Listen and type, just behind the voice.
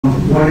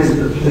What is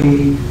the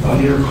plea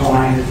of your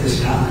client at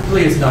this time?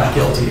 Plea is not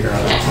guilty, Your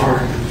Honor. All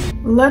right.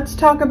 Let's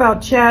talk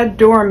about Chad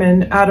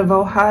Doerman out of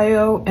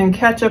Ohio and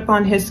catch up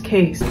on his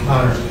case.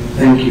 Honor.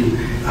 Thank you.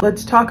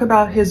 Let's talk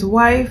about his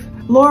wife,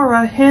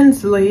 Laura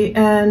Hensley,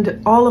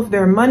 and all of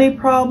their money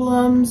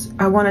problems.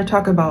 I want to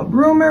talk about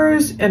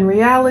rumors and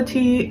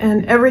reality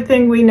and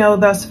everything we know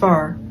thus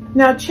far.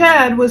 Now,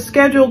 Chad was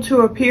scheduled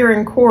to appear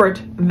in court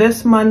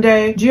this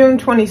Monday, June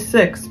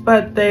 26th,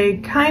 but they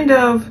kind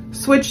of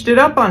switched it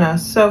up on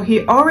us, so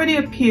he already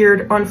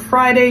appeared on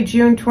Friday,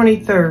 June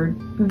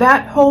 23rd.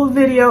 That whole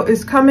video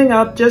is coming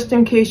up just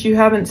in case you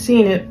haven't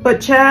seen it,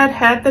 but Chad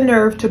had the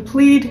nerve to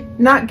plead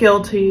not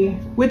guilty,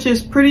 which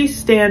is pretty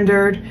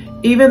standard,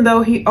 even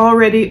though he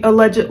already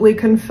allegedly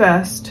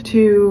confessed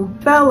to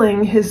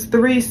felling his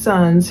three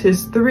sons,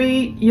 his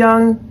three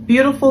young,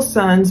 beautiful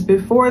sons,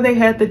 before they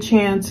had the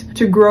chance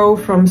to grow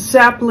from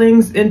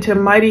saplings into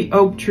mighty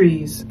oak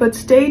trees. But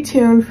stay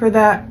tuned for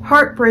that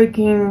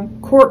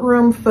heartbreaking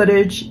courtroom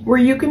footage where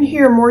you can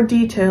hear more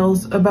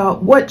details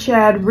about what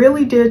Chad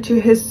really did to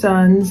his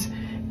sons,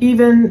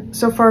 even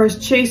so far as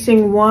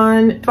chasing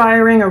one,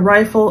 firing a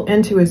rifle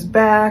into his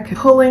back,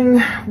 pulling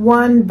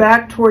one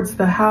back towards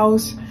the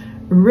house,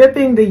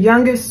 ripping the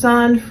youngest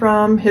son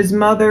from his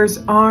mother's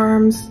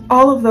arms,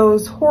 all of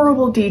those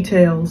horrible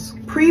details.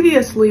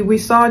 Previously, we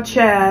saw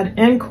Chad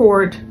in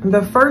court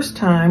the first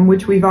time,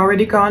 which we've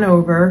already gone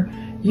over.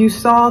 You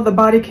saw the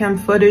body cam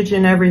footage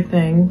and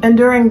everything. And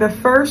during the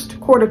first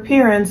court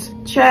appearance,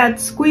 Chad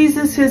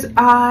squeezes his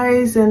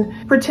eyes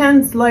and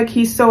pretends like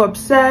he's so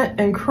upset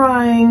and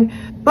crying,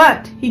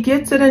 but he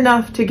gets it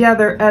enough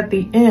together at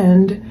the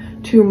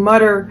end to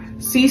mutter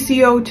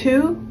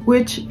CCO2,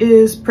 which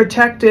is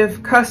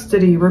protective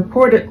custody,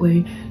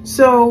 reportedly.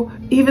 So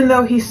even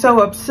though he's so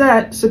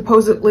upset,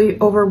 supposedly,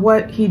 over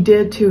what he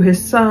did to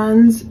his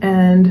sons,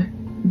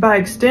 and by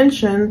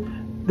extension,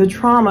 the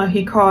trauma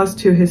he caused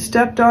to his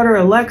stepdaughter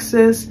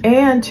Alexis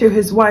and to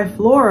his wife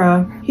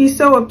Laura, he's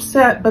so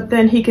upset, but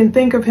then he can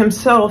think of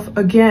himself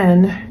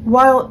again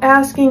while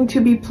asking to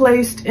be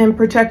placed in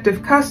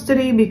protective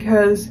custody,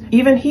 because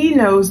even he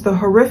knows the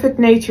horrific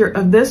nature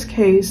of this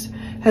case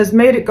has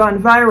made it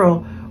gone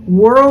viral.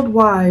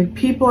 Worldwide,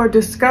 people are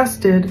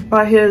disgusted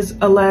by his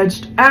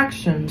alleged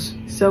actions.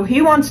 So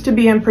he wants to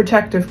be in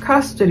protective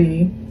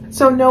custody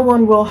so no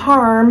one will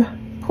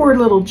harm poor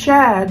little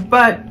Chad.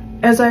 But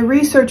as I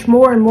research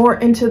more and more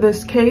into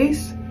this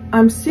case,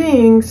 I'm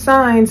seeing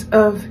signs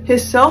of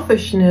his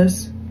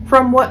selfishness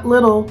from what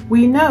little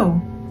we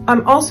know.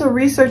 I'm also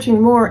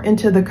researching more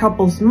into the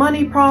couple's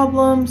money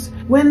problems,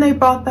 when they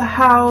bought the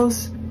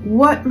house,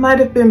 what might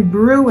have been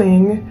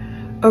brewing,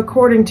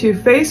 according to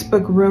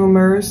Facebook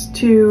rumors,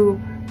 to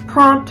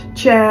prompt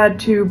Chad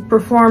to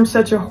perform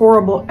such a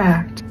horrible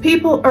act.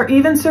 People are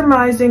even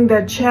surmising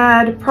that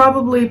Chad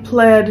probably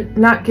pled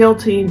not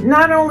guilty,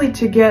 not only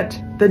to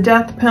get the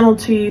death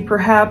penalty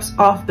perhaps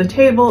off the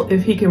table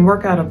if he can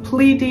work out a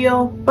plea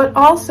deal, but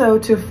also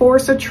to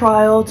force a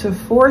trial, to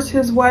force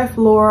his wife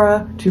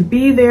Laura to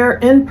be there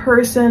in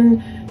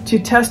person to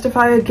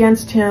testify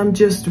against him.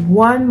 Just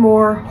one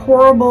more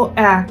horrible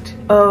act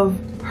of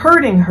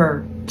hurting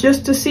her,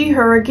 just to see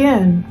her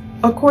again.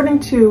 According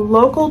to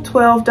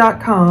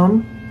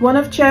local12.com, one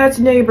of Chad's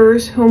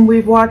neighbors, whom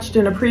we've watched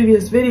in a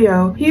previous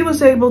video, he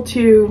was able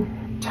to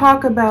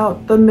talk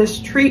about the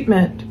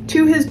mistreatment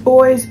to his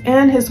boys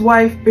and his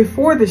wife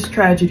before this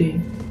tragedy.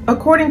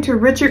 According to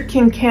Richard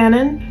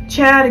Kincannon,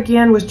 Chad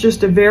again was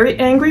just a very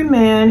angry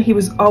man. He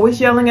was always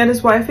yelling at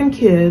his wife and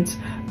kids,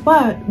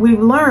 but we've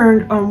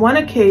learned on one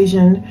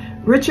occasion,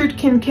 Richard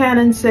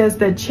Kincannon says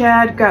that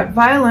Chad got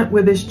violent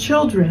with his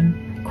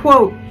children.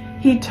 Quote,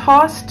 he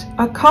tossed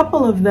a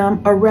couple of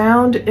them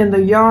around in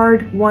the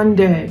yard one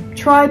day,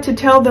 tried to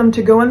tell them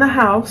to go in the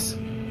house,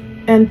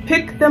 and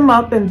picked them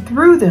up and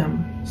threw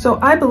them. So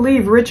I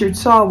believe Richard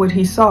saw what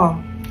he saw.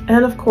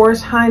 And of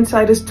course,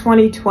 hindsight is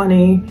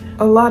 20/20.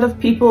 A lot of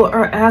people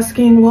are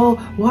asking, well,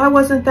 why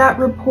wasn't that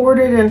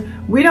reported?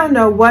 And we don't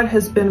know what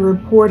has been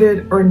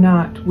reported or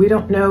not. We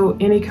don't know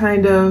any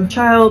kind of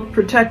Child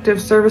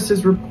Protective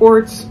Services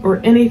reports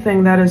or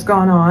anything that has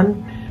gone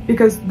on,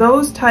 because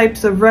those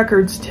types of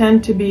records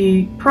tend to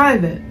be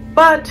private.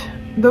 But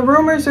the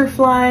rumors are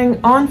flying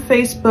on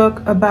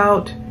Facebook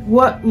about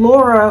what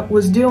Laura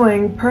was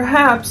doing,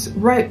 perhaps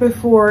right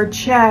before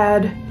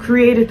Chad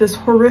created this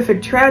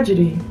horrific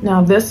tragedy.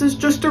 Now, this is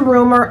just a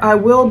rumor. I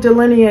will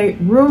delineate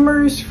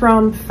rumors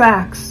from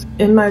facts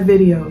in my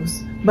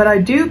videos, but I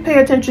do pay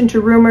attention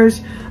to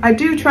rumors. I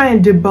do try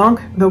and debunk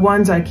the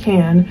ones I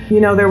can.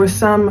 You know, there was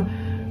some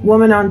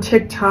woman on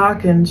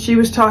TikTok and she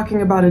was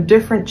talking about a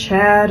different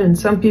Chad, and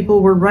some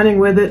people were running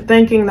with it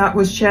thinking that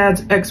was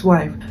Chad's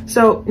ex-wife.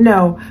 So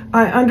no,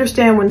 I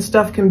understand when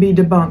stuff can be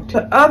debunked.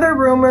 But other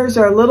rumors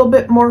are a little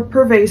bit more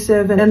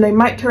pervasive and they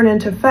might turn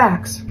into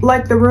facts.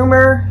 Like the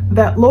rumor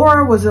that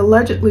Laura was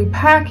allegedly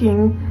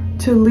packing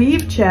to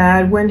leave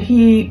Chad when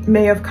he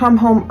may have come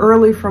home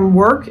early from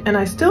work, and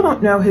I still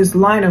don't know his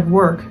line of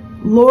work.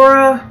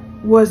 Laura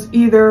was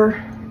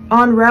either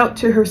en route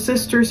to her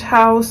sister's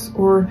house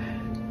or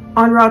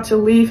en route to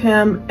leave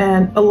him,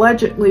 and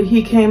allegedly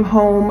he came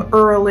home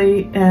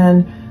early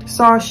and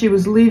saw she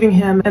was leaving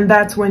him, and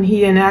that's when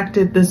he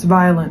enacted this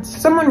violence.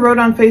 Someone wrote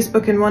on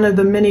Facebook in one of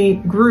the many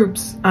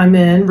groups I'm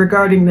in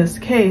regarding this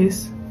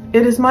case,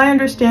 "It is my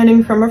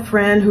understanding from a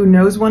friend who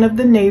knows one of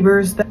the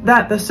neighbors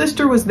that the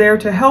sister was there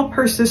to help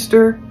her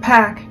sister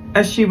pack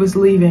as she was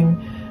leaving."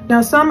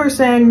 Now some are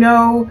saying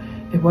no,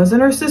 it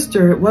wasn't her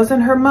sister, it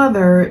wasn't her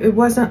mother, it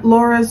wasn't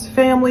Laura's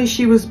family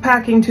she was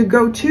packing to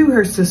go to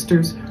her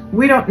sister's.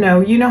 We don't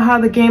know. You know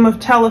how the game of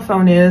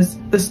telephone is.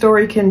 The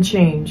story can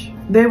change.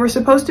 They were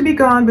supposed to be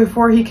gone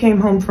before he came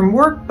home from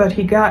work, but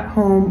he got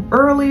home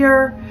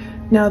earlier.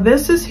 Now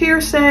this is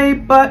hearsay,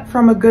 but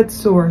from a good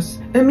source.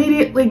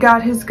 Immediately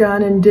got his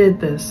gun and did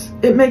this.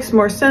 It makes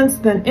more sense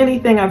than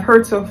anything I've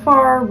heard so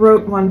far,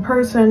 wrote one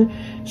person.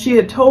 She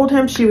had told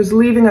him she was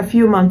leaving a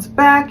few months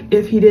back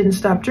if he didn't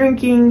stop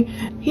drinking.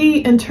 He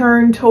in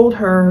turn told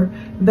her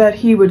that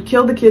he would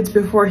kill the kids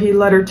before he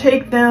let her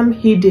take them.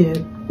 He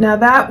did. Now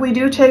that we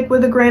do take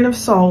with a grain of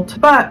salt,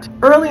 but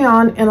early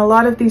on in a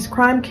lot of these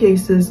crime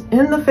cases,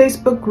 in the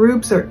Facebook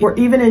groups or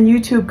even in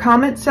YouTube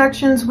comment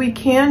sections, we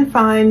can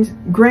find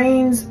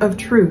grains of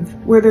truth.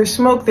 Where there's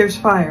smoke, there's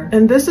fire.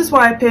 And this is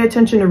why I pay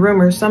attention to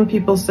rumors. Some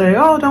people say,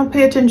 oh, don't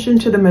pay attention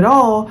to them at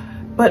all.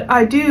 But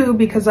I do,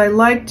 because I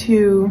like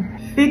to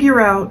figure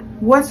out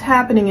what's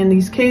happening in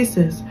these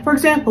cases. For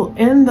example,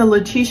 in the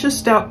Letitia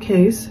Stout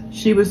case,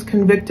 she was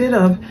convicted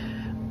of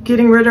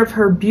getting rid of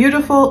her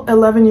beautiful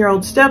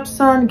 11-year-old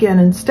stepson,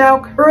 Gannon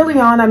Stout. Early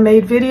on, I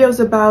made videos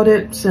about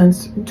it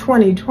since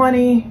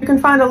 2020. You can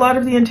find a lot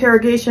of the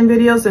interrogation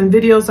videos and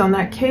videos on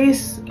that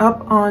case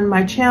up on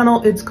my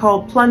channel. It's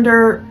called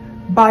Plunder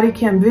Body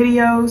Cam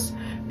Videos.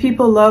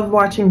 People love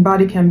watching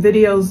body cam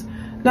videos,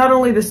 not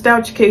only the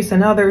Stout case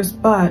and others,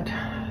 but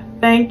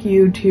thank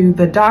you to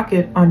the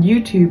docket on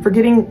YouTube for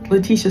getting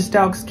Letitia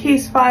Stout's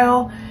case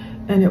file,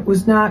 and it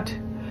was not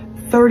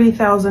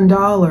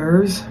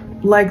 $30,000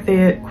 like they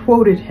had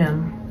quoted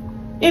him.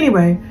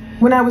 Anyway,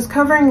 when I was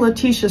covering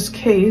Letitia's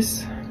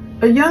case,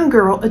 a young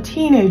girl, a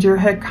teenager,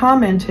 had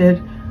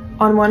commented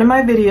on one of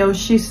my videos.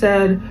 She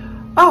said,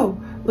 oh,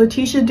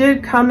 Letitia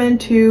did come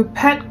into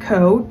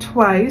Petco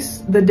twice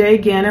the day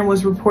Gannon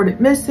was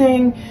reported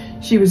missing.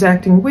 She was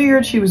acting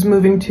weird. She was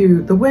moving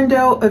to the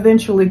window.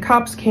 Eventually,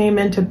 cops came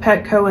into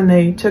Petco and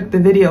they took the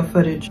video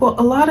footage. Well,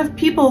 a lot of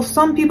people,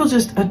 some people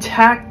just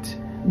attacked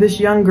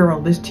this young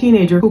girl, this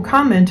teenager who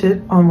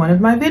commented on one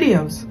of my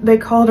videos. They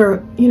called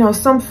her, you know,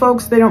 some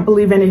folks, they don't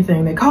believe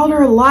anything. They called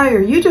her a liar.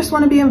 You just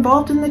want to be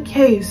involved in the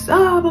case.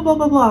 Ah, blah, blah,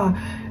 blah, blah.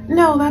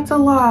 No, that's a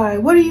lie.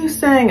 What are you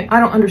saying? I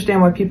don't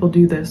understand why people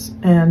do this.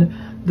 And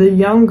the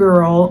young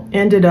girl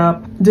ended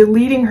up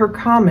deleting her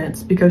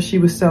comments because she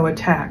was so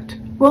attacked.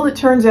 Well, it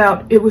turns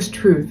out it was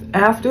truth.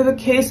 After the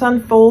case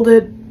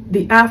unfolded,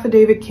 the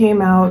affidavit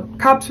came out,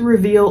 cops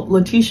revealed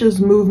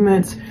Letitia's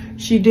movements.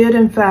 She did,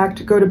 in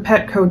fact, go to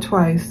Petco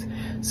twice.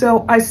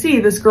 So I see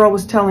this girl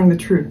was telling the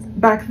truth.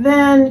 Back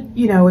then,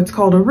 you know, it's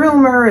called a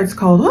rumor. It's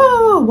called,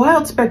 oh,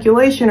 wild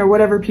speculation or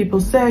whatever people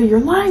say. You're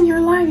lying,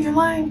 you're lying, you're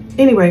lying.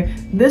 Anyway,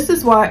 this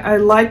is why I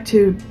like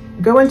to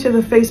go into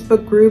the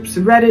Facebook groups,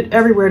 Reddit,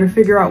 everywhere to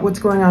figure out what's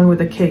going on with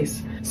a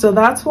case. So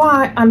that's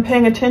why I'm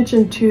paying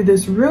attention to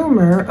this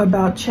rumor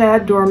about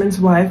Chad Doerman's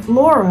wife,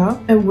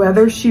 Laura, and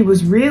whether she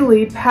was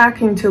really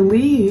packing to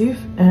leave.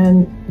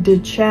 And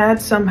did Chad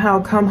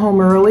somehow come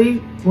home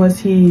early? Was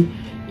he,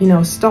 you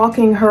know,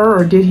 stalking her,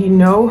 or did he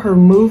know her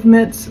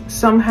movements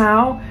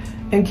somehow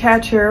and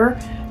catch her?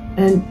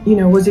 And, you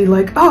know, was he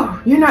like,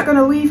 oh, you're not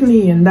gonna leave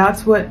me? And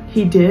that's what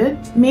he did.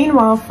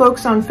 Meanwhile,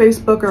 folks on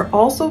Facebook are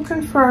also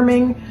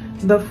confirming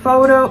the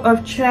photo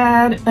of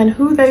Chad and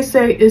who they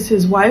say is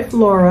his wife,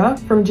 Laura,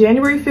 from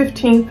January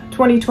 15th,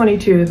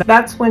 2022.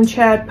 That's when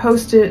Chad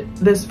posted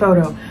this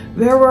photo.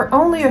 There were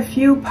only a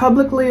few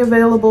publicly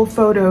available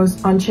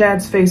photos on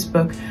Chad's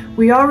Facebook.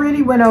 We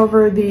already went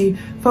over the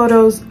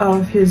photos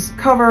of his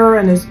cover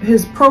and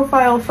his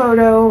profile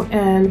photo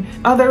and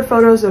other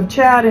photos of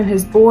Chad and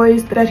his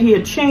boys that he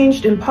had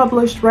changed and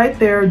published right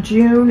there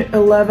June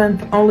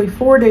 11th, only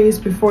 4 days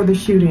before the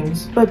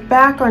shootings. But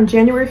back on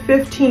January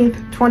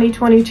 15th,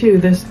 2022,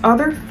 this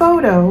other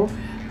photo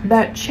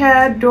that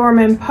Chad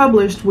Doerman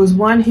published was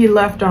one he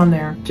left on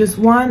there. Just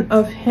one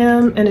of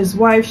him and his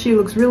wife. She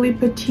looks really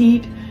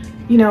petite,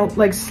 you know,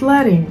 like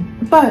sledding.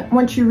 But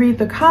once you read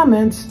the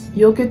comments,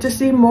 you'll get to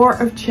see more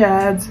of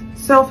Chad's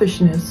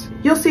selfishness.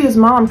 You'll see his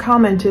mom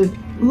commented,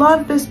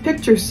 "Love this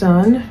picture,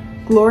 son."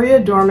 Gloria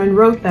Doerman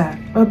wrote that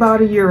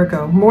about a year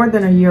ago, more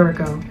than a year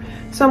ago.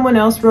 Someone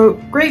else wrote,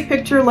 "Great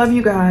picture, love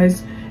you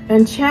guys."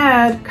 And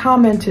Chad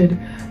commented,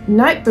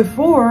 "Night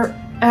before,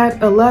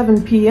 at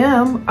 11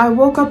 p.m., I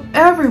woke up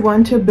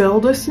everyone to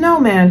build a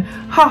snowman.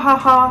 Ha ha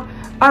ha,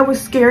 I was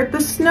scared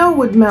the snow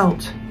would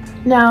melt."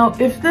 Now,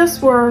 if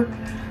this were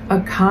a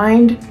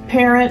kind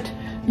parent,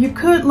 you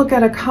could look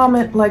at a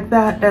comment like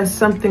that as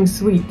something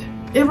sweet.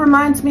 It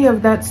reminds me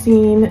of that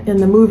scene in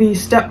the movie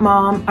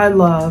Stepmom I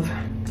Love,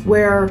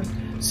 where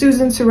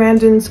Susan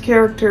Sarandon's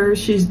character,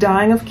 she's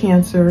dying of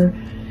cancer.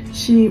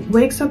 She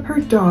wakes up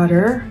her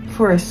daughter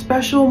for a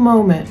special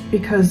moment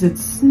because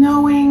it's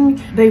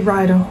snowing. They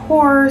ride a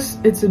horse.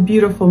 It's a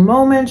beautiful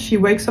moment. She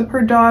wakes up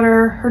her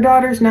daughter. Her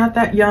daughter's not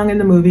that young in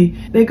the movie.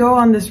 They go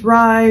on this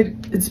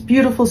ride. It's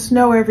beautiful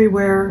snow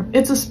everywhere.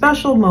 It's a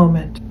special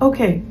moment.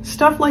 Okay,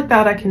 stuff like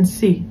that I can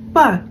see.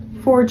 But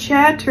for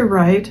Chad to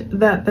write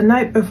that the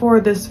night before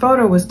this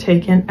photo was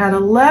taken at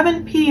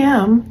 11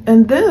 p.m.,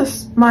 and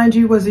this, mind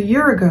you, was a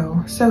year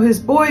ago, so his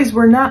boys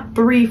were not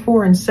 3,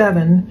 4, and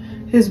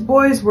 7. His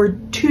boys were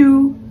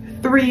 2,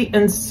 3,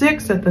 and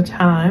 6 at the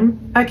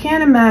time. I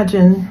can't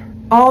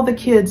imagine all the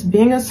kids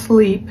being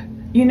asleep.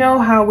 You know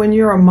how when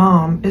you're a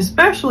mom,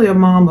 especially a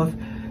mom of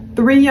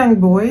 3 young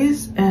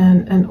boys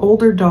and an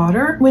older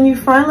daughter, when you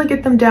finally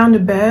get them down to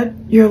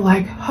bed, you're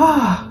like,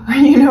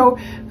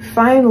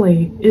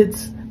 finally,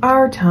 it's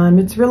our time,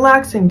 it's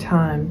relaxing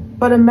time.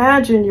 But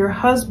imagine your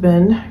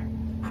husband,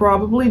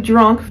 probably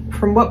drunk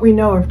from what we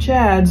know of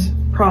Chad's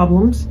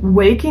problems,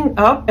 waking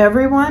up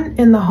everyone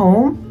in the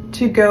home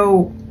to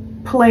go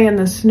play in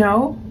the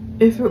snow.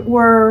 If it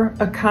were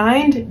a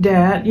kind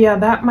dad, yeah,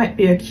 that might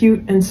be a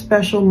cute and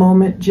special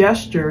moment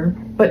gesture.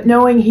 But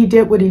knowing he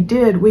did what he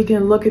did, we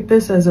can look at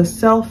this as a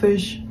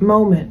selfish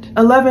moment.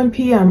 11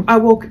 p.m., I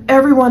woke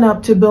everyone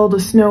up to build a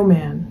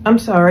snowman. I'm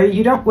sorry,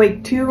 you don't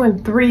wake 2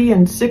 and 3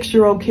 and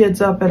 6-year-old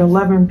kids up at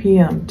 11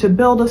 p.m. to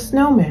build a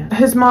snowman.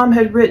 His mom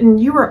had written,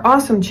 "You were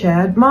awesome,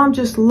 Chad. Mom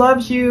just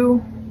loves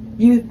you.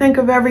 You think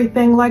of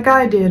everything like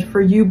I did for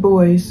you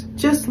boys.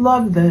 Just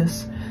love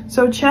this."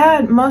 So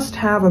Chad must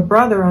have a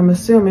brother, I'm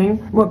assuming.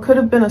 What could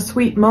have been a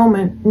sweet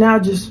moment now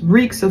just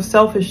reeks of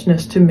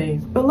selfishness to me.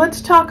 But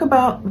let's talk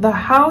about the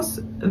house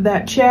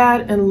that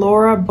Chad and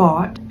Laura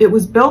bought. It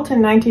was built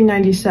in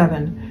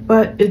 1997,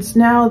 but it's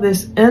now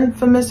this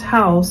infamous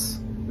house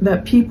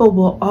that people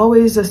will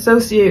always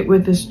associate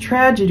with this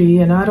tragedy,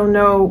 and I don't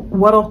know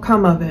what'll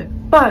come of it.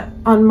 But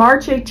on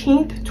March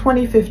 18th,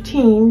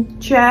 2015,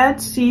 Chad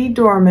C.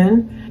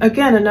 Doerman,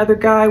 again another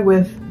guy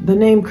with the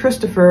name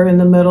Christopher in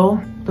the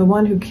middle, the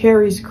one who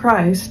carries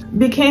Christ,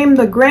 became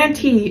the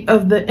grantee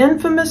of the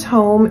infamous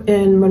home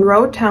in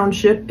Monroe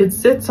Township. It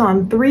sits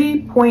on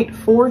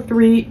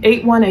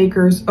 3.4381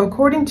 acres,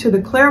 according to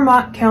the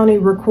Claremont County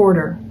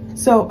Recorder.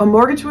 So a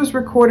mortgage was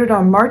recorded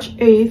on March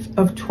 8th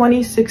of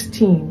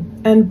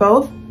 2016, and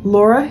both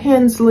Laura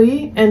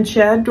Hensley and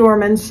Chad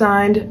Doerman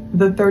signed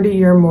the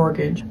 30-year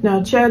mortgage.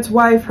 Now, Chad's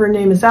wife, her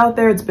name is out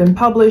there. It's been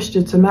published.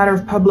 It's a matter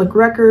of public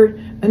record.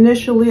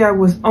 Initially, I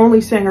was only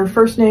saying her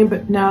first name,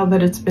 but now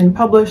that it's been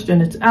published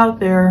and it's out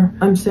there,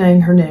 I'm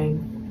saying her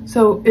name.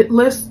 So it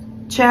lists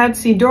Chad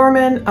C.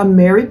 Doerman, a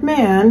married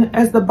man,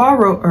 as the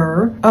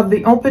borrower of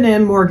the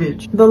open-end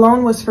mortgage. The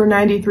loan was for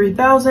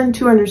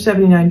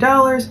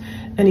 $93,279,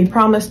 and he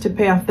promised to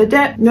pay off the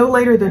debt no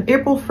later than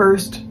April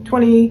 1st,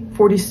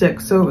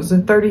 2046, so it was a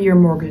 30-year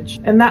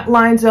mortgage. And that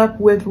lines up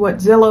with what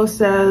Zillow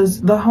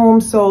says the home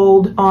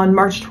sold on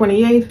March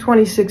 28th,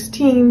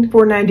 2016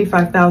 for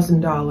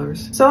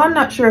 $95,000. So I'm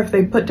not sure if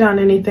they put down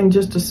anything,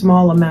 just a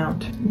small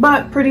amount.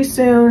 But pretty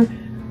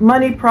soon,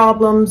 money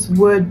problems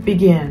would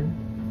begin.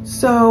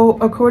 So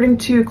according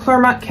to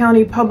Claremont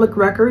County Public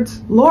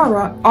Records,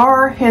 Laura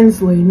R.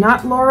 Hensley,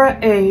 not Laura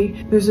A.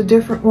 There's a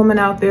different woman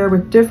out there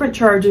with different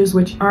charges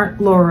which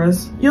aren't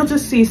Laura's. You'll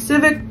just see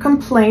civic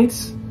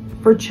complaints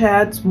for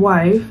Chad's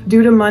wife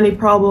due to money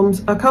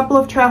problems, a couple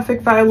of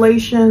traffic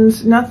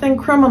violations, nothing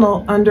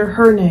criminal under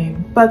her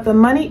name. But the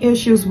money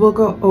issues we'll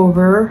go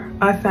over,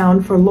 I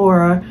found for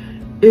Laura,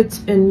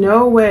 it's in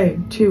no way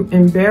to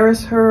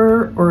embarrass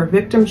her or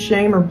victim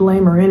shame or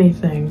blame or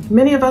anything.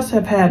 Many of us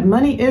have had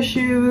money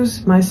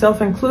issues,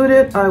 myself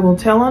included. I will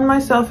tell on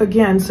myself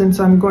again since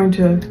I'm going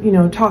to,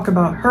 talk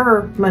about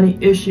her money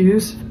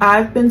issues.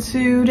 I've been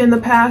sued in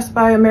the past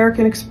by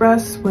American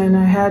Express when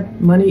I had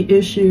money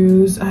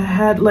issues. I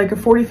had like a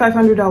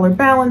 $4,500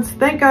 balance.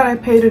 Thank God I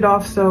paid it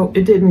off so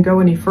it didn't go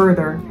any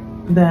further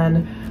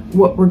than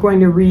what we're going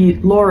to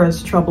read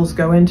Laura's troubles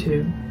go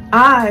into.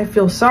 I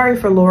feel sorry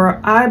for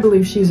Laura. I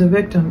believe she's a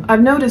victim.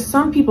 I've noticed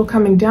some people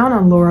coming down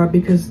on Laura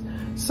because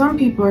some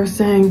people are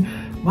saying,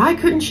 why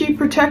couldn't she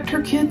protect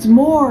her kids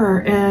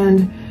more?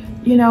 And,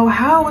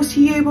 how was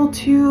he able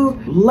to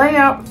lay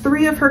out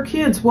 3 of her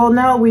kids? Well,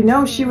 now we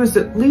know she was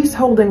at least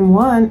holding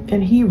one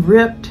and he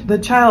ripped the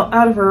child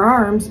out of her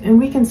arms, and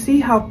we can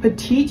see how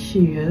petite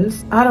she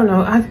is. I don't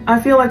know. I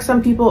feel like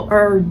some people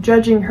are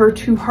judging her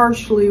too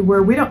harshly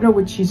where we don't know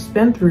what she's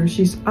been through.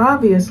 She's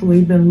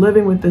obviously been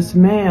living with this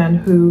man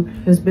who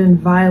has been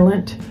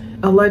violent,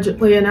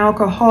 allegedly an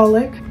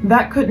alcoholic.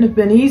 That couldn't have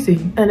been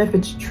easy. And if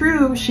it's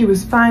true, she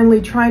was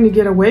finally trying to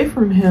get away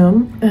from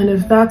him. And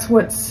if that's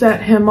what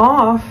set him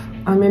off,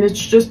 it's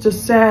just a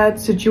sad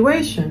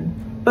situation.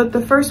 But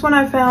the first one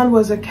I found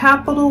was a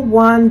Capital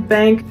One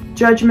Bank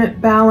judgment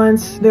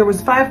balance. There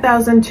was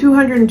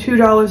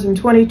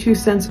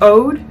 $5,202.22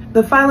 owed.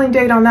 The filing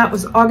date on that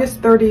was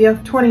August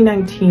 30th,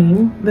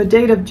 2019. The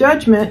date of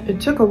judgment, it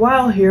took a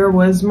while here,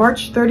 was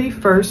March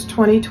 31st,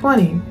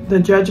 2020. The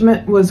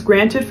judgment was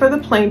granted for the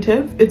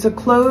plaintiff. It's a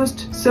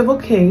closed civil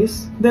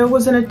case. There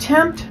was an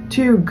attempt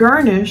to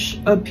garnish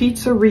a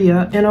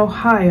pizzeria in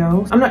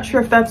Ohio. I'm not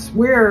sure if that's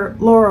where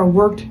Laura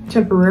worked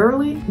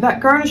temporarily. That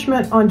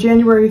garnishment on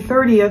January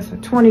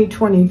 30th,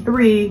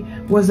 2023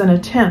 was an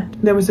attempt.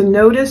 There was a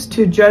notice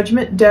to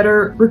judgment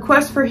debtor,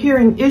 request for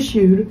hearing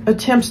issued,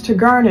 attempts to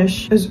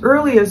garnish. As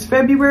early as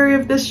February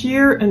of this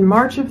year and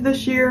March of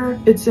this year,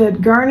 it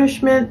said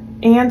garnishment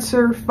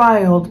answer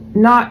filed,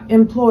 not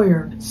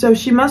employer. So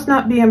she must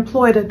not be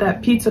employed at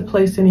that pizza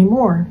place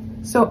anymore.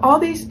 So all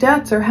these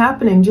debts are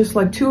happening just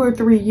like 2 or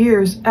 3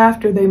 years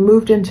after they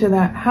moved into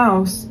that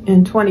house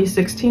in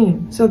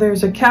 2016. So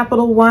there's a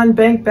Capital One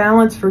bank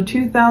balance for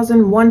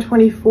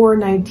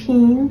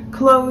 $2,124.19,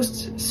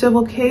 closed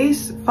civil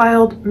case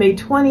filed May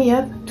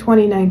 20th,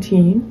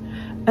 2019.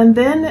 And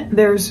then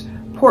there's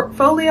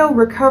Portfolio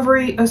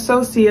Recovery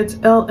Associates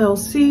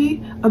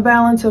LLC, a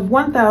balance of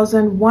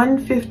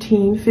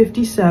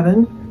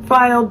 $1,115.57,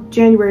 filed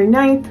January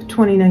 9th,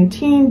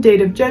 2019,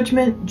 date of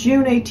judgment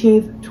June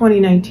 18th,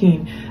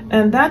 2019.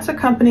 And that's a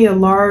company, a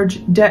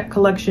large debt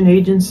collection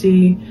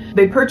agency.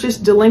 They purchase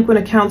delinquent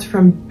accounts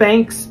from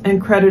banks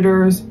and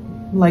creditors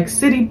like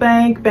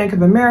Citibank, Bank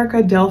of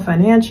America, Dell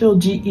Financial,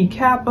 GE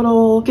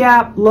Capital,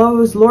 Gap,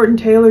 Lowe's, Lord &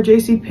 Taylor,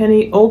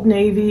 JCPenney, Old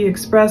Navy,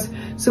 Express,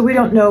 so we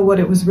don't know what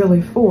it was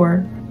really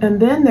for. And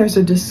then there's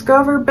a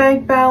Discover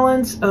bank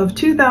balance of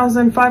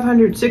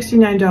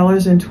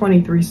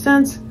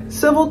 $2,569.23.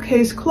 Civil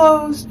case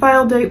closed.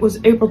 File date was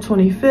April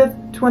 25th,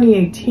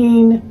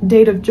 2018.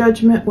 Date of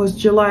judgment was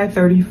July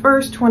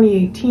 31st,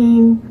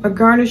 2018. A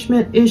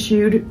garnishment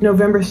issued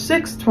November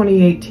 6th,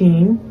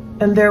 2018.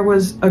 And there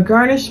was a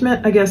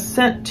garnishment, I guess,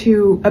 sent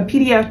to a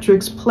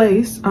pediatrics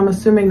place. I'm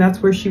assuming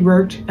that's where she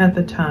worked at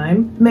the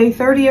time. May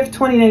 30th,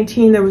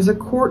 2019, there was a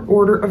court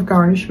order of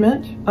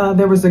garnishment.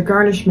 There was a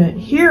garnishment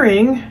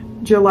hearing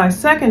July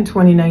 2nd,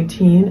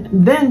 2019.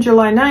 Then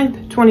July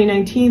 9th,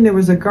 2019, there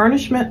was a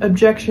garnishment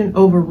objection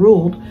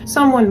overruled.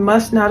 Someone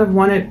must not have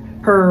wanted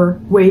her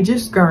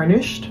wages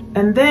garnished.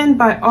 And then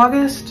by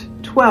August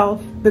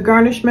 12th, the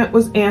garnishment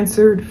was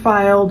answered,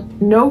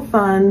 filed, no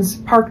funds,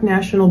 Park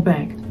National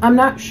Bank. I'm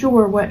not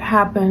sure what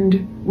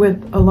happened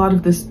with a lot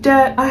of this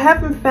debt. I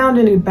haven't found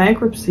any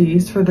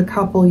bankruptcies for the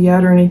couple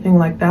yet or anything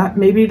like that.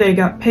 Maybe they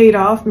got paid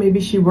off,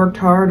 maybe she worked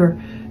hard or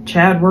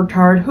Chad worked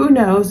hard, who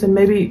knows, and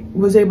maybe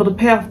was able to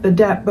pay off the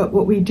debt. But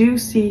what we do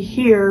see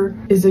here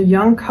is a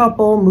young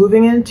couple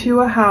moving into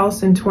a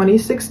house in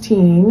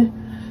 2016.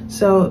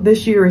 So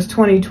this year is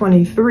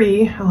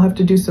 2023. I'll have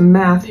to do some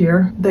math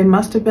here. They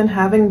must have been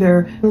having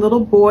their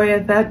little boy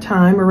at that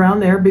time,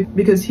 around there,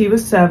 because he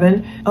was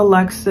 7.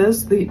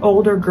 Alexis, the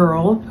older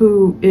girl,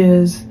 who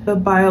is the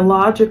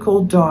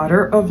biological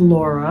daughter of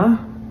Laura.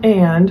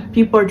 And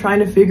people are trying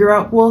to figure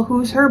out, well,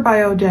 who's her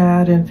bio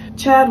dad? And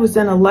Chad was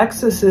in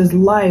Alexis's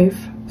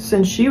life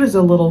since she was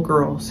a little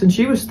girl, since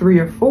she was 3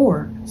 or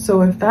 4.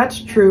 So if that's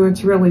true,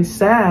 it's really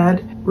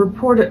sad.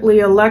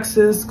 Reportedly,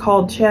 Alexis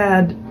called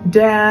Chad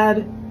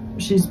dad.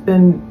 She's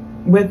been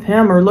with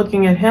him or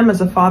looking at him as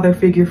a father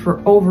figure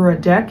for over a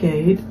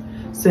decade,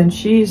 since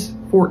she's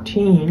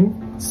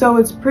 14. So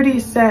it's pretty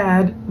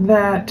sad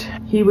that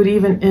he would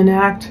even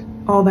enact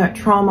all that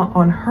trauma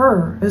on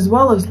her as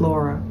well as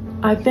Laura.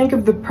 I think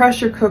of the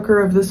pressure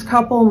cooker of this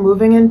couple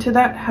moving into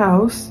that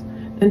house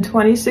in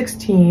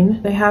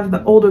 2016. They have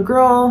the older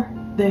girl,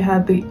 they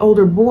had the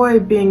older boy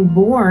being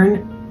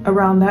born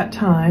around that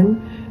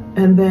time,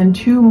 and then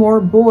 2 more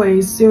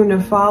boys soon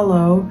to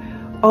follow.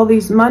 All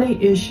these money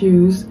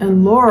issues,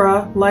 and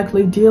Laura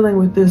likely dealing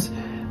with this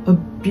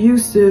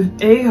abusive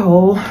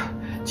a-hole,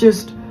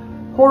 just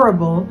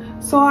horrible.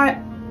 So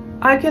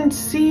I can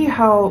see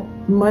how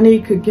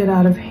money could get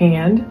out of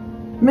hand.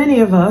 Many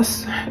of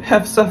us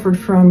have suffered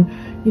from,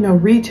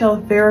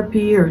 retail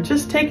therapy or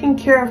just taking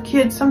care of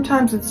kids.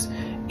 Sometimes it's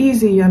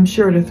easy, I'm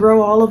sure, to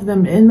throw all of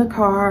them in the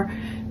car,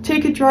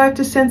 take a drive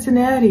to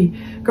Cincinnati,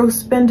 go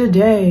spend a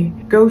day,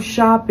 go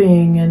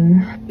shopping,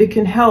 and it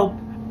can help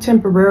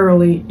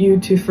temporarily you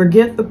to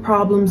forget the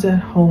problems at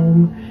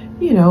home,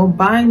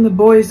 buying the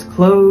boys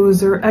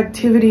clothes or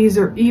activities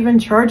or even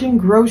charging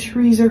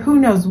groceries, or who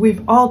knows,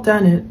 we've all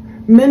done it.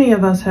 Many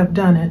of us have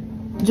done it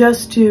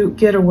just to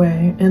get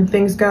away, and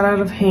things got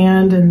out of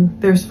hand,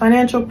 and there's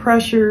financial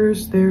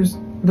pressures, there's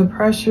the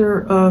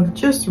pressure of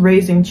just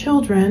raising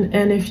children.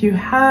 And if you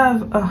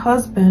have a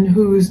husband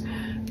who's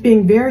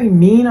being very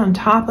mean on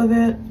top of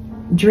it,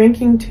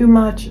 drinking too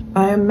much,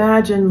 I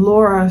imagine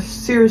Laura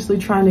seriously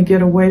trying to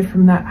get away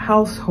from that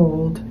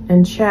household,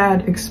 and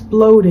Chad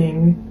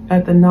exploding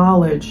at the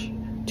knowledge.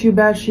 Too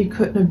bad she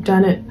couldn't have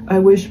done it, I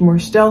wish, more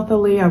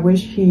stealthily. I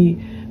wish he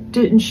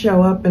didn't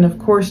show up and of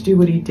course do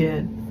what he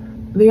did.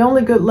 The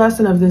only good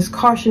lesson of this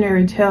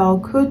cautionary tale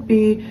could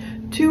be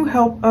to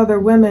help other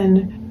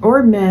women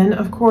or men.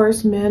 Of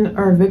course, men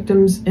are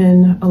victims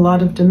in a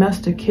lot of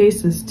domestic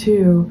cases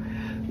too.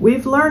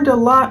 We've learned a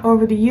lot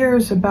over the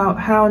years about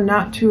how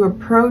not to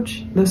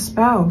approach the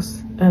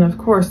spouse And of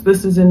course,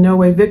 this is in no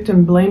way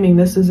victim blaming.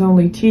 This is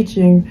only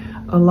teaching.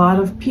 A lot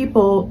of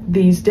people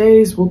these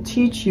days will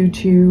teach you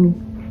to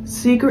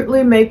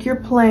secretly make your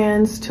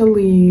plans to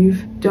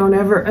leave. Don't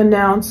ever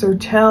announce or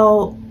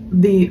tell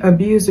the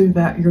abuser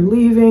that you're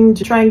leaving.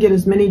 Try and get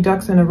as many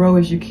ducks in a row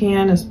as you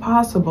can as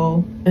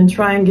possible and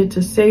try and get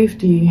to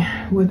safety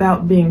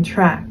without being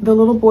tracked. The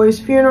little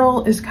boy's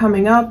funeral is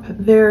coming up.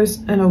 There's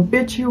an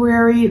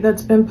obituary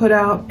that's been put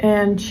out,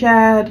 and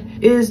Chad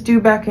is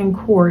due back in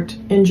court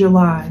in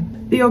July.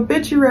 The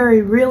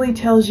obituary really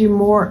tells you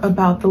more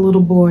about the little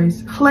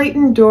boys.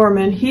 Clayton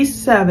Doerman, he's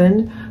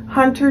 7.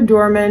 Hunter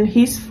Doerman,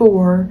 he's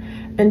 4.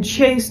 And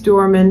Chase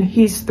Doerman,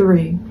 he's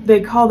 3.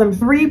 They call them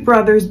 3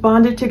 brothers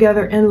bonded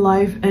together in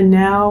life and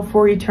now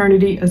for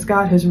eternity, as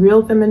God has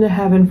reeled them into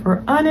heaven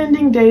for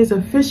unending days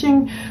of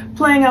fishing,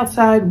 playing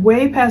outside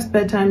way past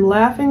bedtime,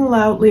 laughing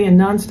loudly and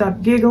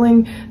nonstop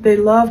giggling. They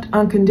loved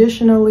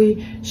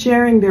unconditionally,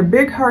 sharing their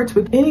big hearts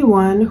with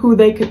anyone who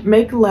they could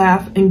make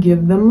laugh and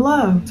give them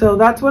love. So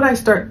that's what I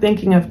start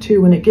thinking of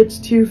too when it gets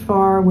too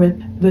far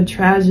with the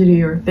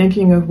tragedy or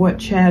thinking of what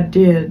Chad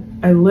did.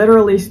 I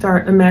literally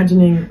start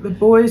imagining the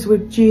boys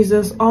with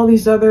Jesus, all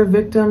these other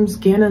victims,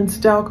 Gannon,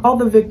 Stalk, all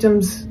the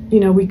victims,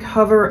 we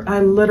cover.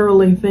 I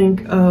literally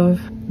think of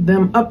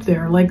them up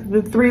there, like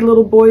the 3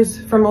 little boys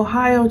from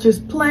Ohio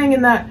just playing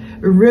in that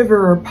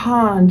river or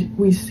pond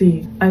we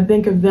see. I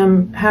think of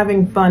them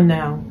having fun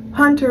now.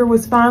 Hunter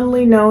was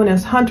fondly known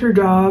as Hunter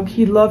Dog.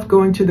 He loved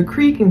going to the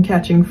creek and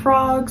catching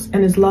frogs,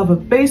 and his love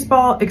of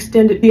baseball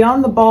extended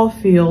beyond the ball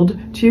field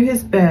to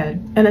his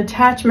bed, an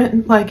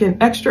attachment like an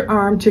extra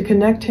arm to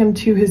connect him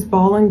to his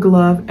ball and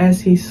glove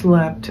as he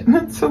slept.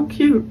 That's so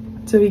cute.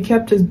 So he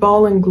kept his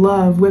ball and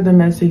glove with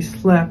him as he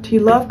slept. He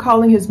loved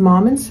calling his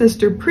mom and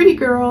sister pretty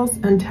girls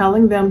and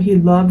telling them he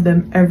loved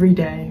them every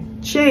day.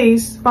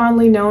 Chase,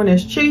 fondly known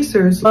as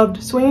Chasers,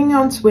 loved swinging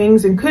on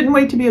swings and couldn't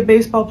wait to be a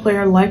baseball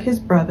player like his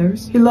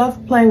brothers. He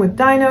loved playing with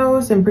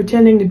dinos and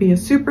pretending to be a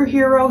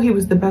superhero. He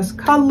was the best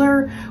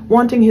cuddler,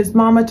 wanting his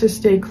mama to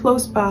stay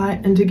close by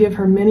and to give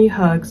her many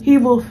hugs. He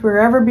will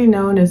forever be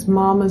known as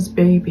Mama's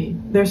baby.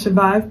 They're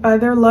survived by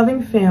their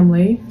loving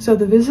family. So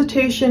the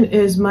visitation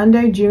is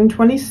Monday, June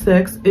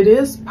 26th. It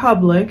is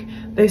public.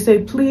 They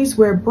say please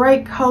wear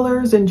bright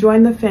colors and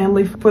join the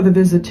family for the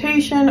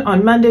visitation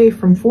on Monday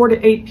from 4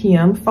 to 8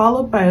 p.m.,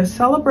 followed by a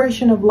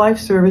celebration of life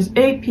service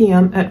 8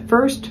 p.m. at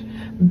First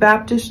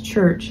Baptist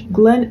Church,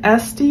 Glen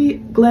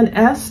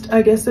Est,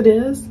 I guess it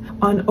is,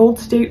 on Old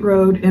State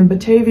Road in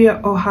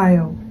Batavia,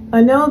 Ohio.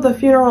 I know the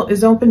funeral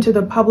is open to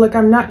the public.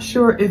 I'm not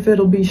sure if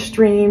it'll be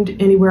streamed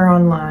anywhere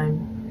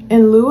online.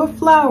 In lieu of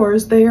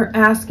flowers, they are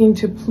asking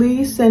to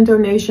please send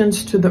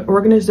donations to the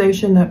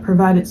organization that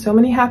provided so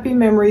many happy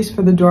memories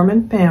for the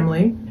Doerman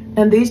family,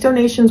 and these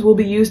donations will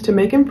be used to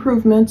make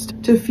improvements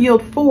to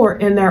Field 4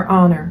 in their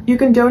honor. You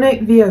can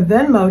donate via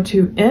Venmo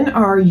to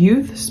NR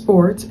Youth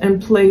Sports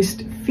and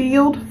placed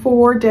Field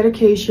 4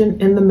 dedication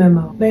in the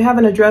memo. They have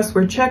an address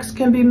where checks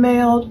can be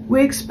mailed.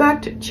 We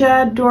expect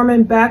Chad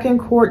Doerman back in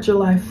court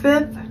July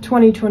 5th,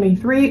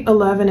 2023,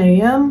 11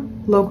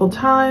 a.m. local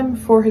time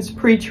for his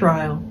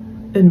pretrial.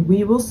 And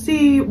we will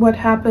see what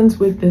happens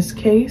with this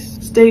case.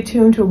 Stay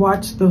tuned to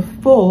watch the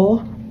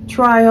full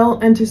trial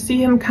and to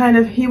see him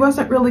he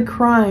wasn't really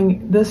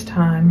crying this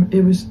time.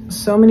 It was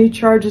so many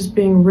charges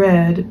being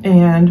read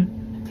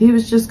and he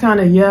was just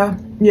yeah,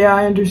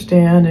 I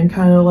understand,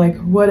 and like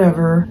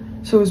whatever.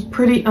 So it was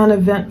pretty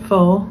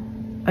uneventful.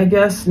 I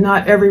guess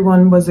not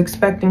everyone was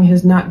expecting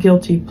his not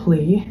guilty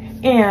plea,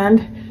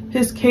 and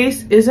his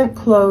case isn't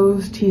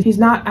closed. He's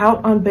not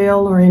out on bail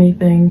or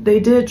anything. They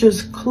did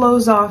just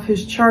close off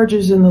his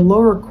charges in the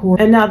lower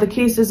court, and now the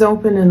case is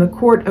open in the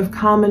Court of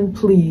Common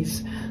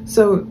Pleas.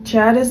 So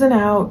Chad isn't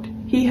out.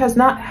 He has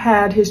not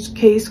had his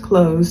case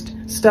closed.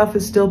 Stuff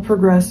is still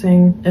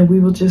progressing, and we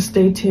will just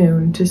stay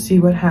tuned to see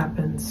what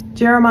happens.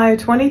 Jeremiah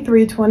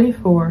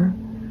 23:24.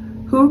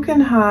 Who can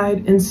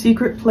hide in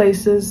secret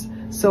places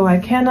so I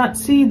cannot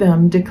see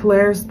them,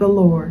 declares the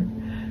Lord.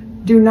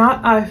 Do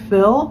not I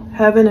fill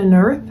heaven and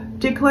earth,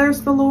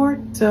 declares the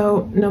Lord.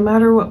 So no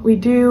matter what we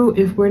do,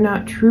 if we're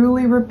not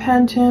truly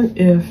repentant,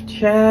 if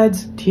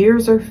Chad's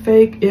tears are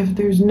fake, if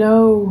there's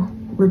no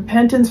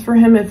repentance for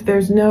him, if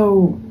there's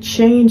no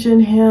change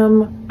in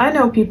him, I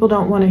know people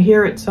don't want to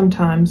hear it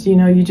sometimes.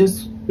 You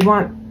just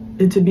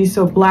want it to be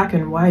so black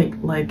and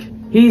white, like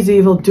he's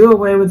evil, do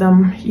away with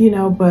him,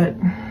 but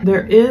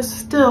there is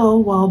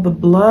still, while the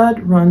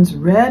blood runs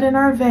red in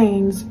our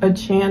veins, a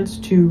chance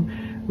to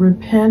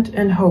repent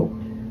and hope.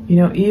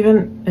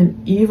 Even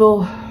an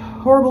evil,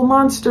 horrible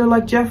monster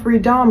like Jeffrey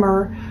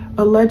Dahmer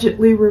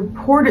allegedly,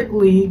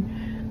 reportedly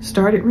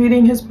started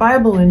reading his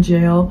Bible in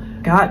jail,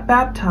 got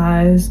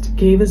baptized,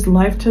 gave his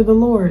life to the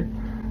Lord.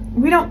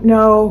 We don't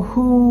know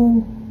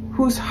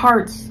whose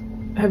hearts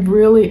have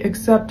really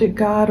accepted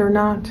God or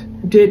not.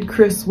 Did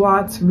Chris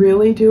Watts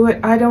really do it?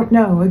 I don't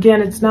know.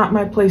 Again, it's not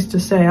my place to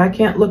say. I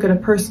can't look at a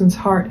person's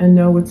heart and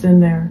know what's in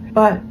there.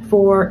 But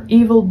for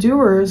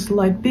evildoers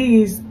like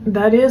these,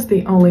 that is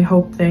the only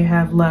hope they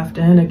have left.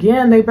 And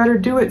again, they better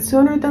do it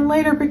sooner than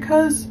later,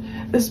 because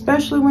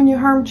especially when you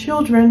harm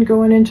children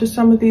going into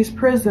some of these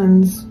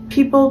prisons.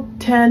 People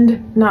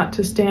tend not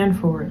to stand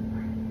for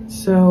it.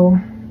 So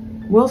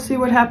we'll see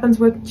what happens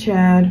with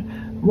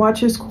Chad. Watch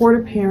his court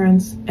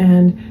appearance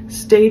and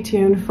stay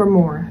tuned for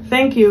more.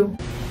 Thank you.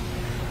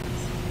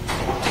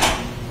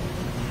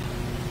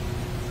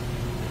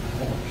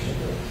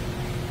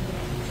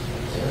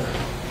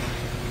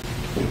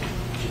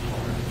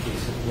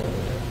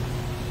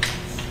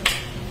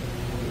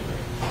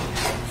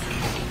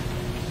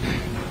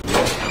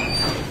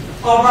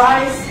 All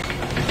rise.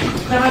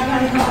 Claremont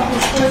County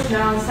Public Schools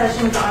now in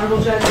session with the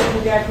Honorable Judge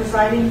Hensley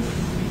presiding.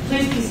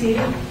 Please be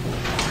seated.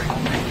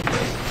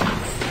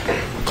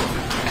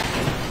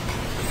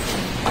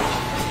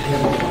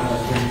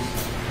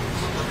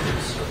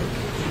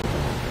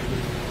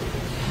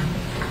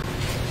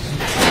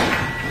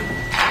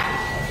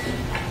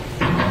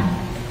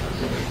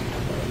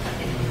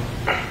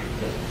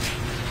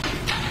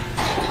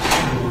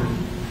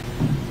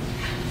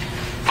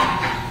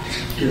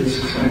 Give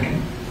us a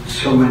second.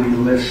 So many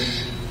lists.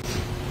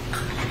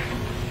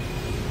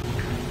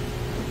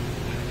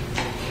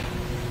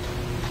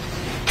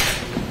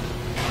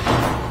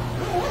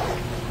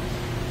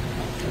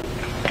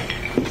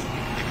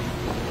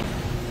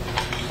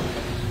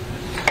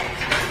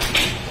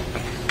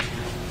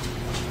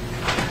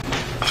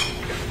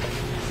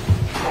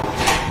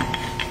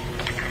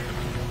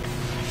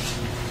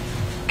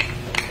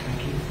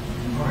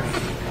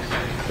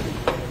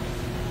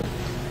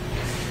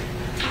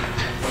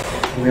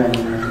 We have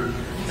the record.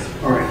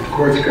 All right, the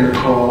court's going to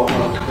call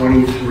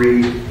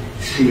 23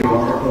 CR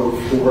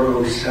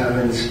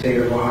 0407, State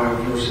of Ohio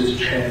versus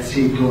Chad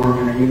C.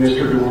 Doerman. Are you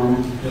Mr.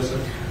 Doerman? Yes, sir.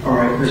 All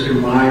right, Mr.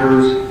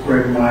 Myers,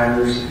 Greg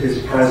Myers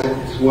is present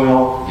as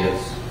well.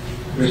 Yes.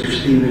 Mr.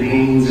 Stephen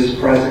Haynes is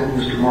present.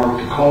 Mr. Mark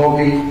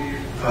DeColby,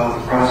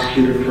 the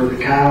prosecutor for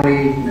the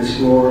county, Ms.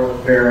 Laura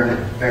Barron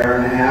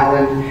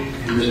Allen,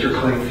 and Mr.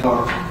 Clay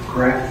Tharp,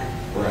 correct?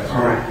 Correct.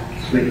 All right,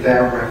 let's make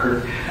that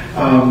record.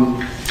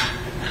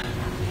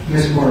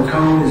 Ms.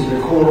 Marcone is the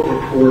court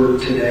reporter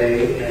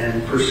today,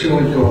 and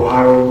pursuant to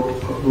Ohio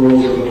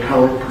Rules of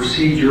Appellate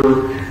Procedure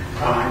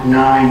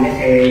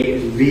 9A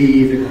and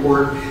B, the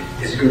court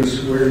is going to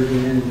swear you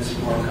in, Ms.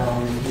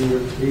 Marcone. If you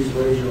would please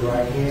raise your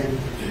right hand.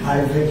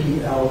 I,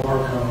 Vicki L.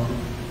 Marcone,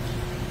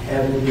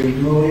 having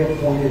been duly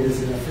appointed as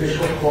an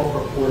official court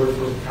reporter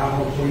for the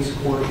Common Police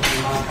Court in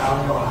Claremont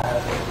County, Ohio,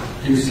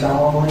 do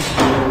solemnly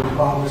swear and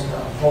promise to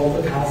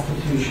uphold the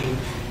Constitution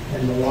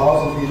and the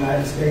laws of the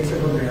United States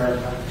of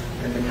America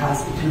and the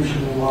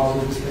Constitution and laws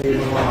of the State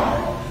of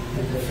Ohio,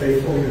 and to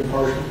faithfully and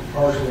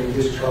partially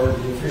discharge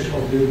the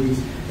official duties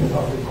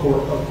of the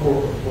court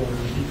reporter.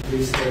 Would you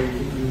please state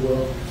that you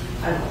will?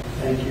 I will.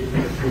 Thank you.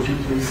 Would you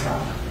please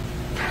sign?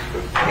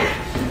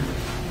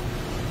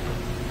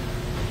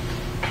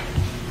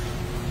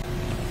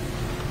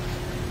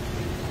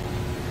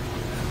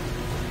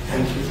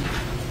 Thank you.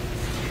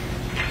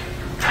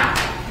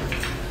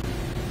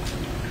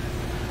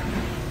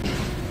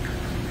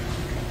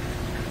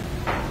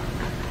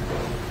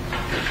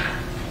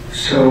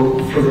 So,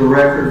 for the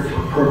record,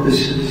 for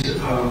purposes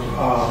of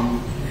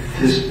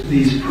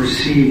these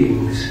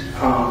proceedings,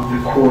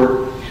 the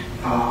court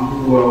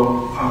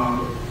will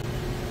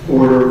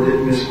order that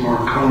Ms.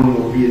 Marcone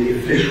will be the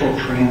official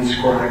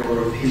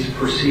transcriber of these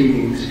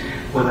proceedings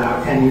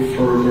without any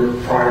further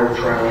prior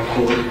trial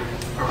court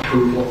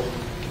approval.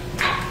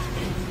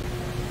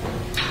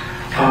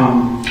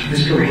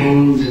 Mr.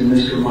 Haynes and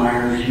Mr.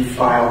 Myers, you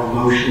filed a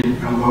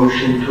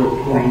motion to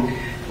appoint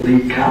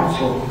lead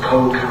counsel,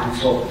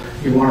 co-counsel.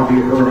 You want to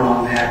be heard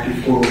on that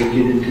before we get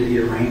into the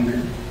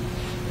arraignment?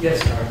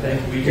 Yes, sir. I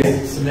think we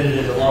just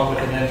submitted it along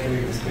with an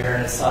entry Ms.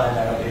 Barron has signed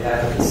on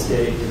behalf of the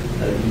state.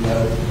 You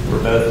know,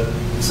 we're both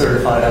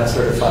certified. I'm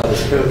certified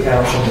as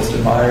co-counsel. Mr.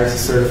 Myers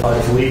is certified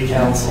as lead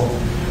counsel.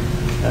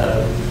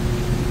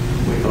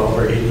 We've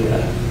already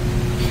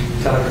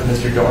talked to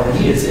Mr. Doerman.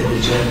 He is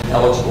indigent,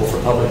 eligible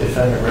for public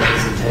defender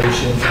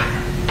representation.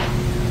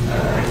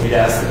 We'd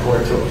ask the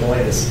court to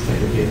appoint us if it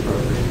would be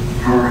appropriate.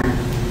 All right.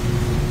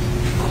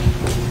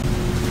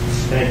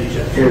 Thank you,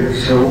 Judge. Here,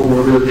 so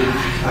ordered.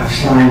 I've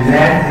signed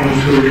that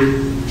entry.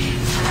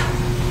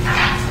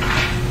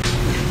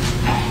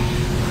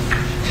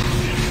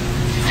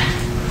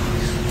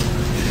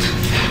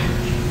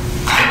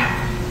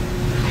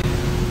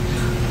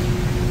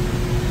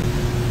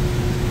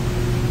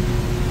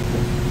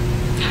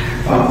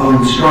 I'll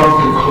instruct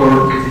the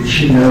clerk that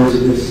she knows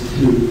this to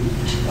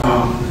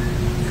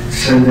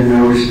send a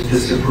notice to the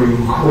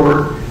Supreme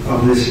Court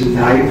of this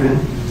indictment.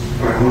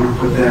 But I want to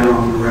put that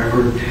on the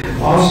record.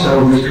 Also,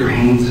 Mr.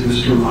 Haynes and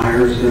Mr.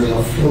 Myers, there's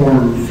a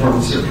form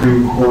from the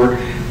Supreme Court.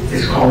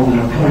 It's called an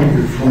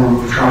appointment form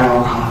of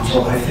trial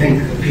counsel. I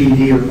think the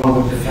PD or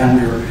public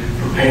defender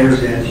prepares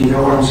that. Do you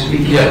know what I'm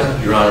speaking of?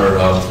 Yes, Your Honor.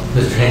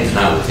 Mr. Haynes and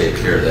I will take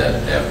care of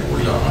that after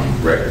we're done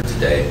on record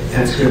today.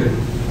 That's good.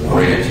 We'll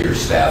bring it to your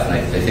staff, and I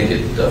think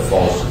it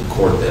falls to the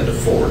court then to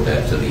forward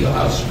that to the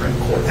Ohio Supreme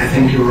Court. I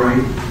think you're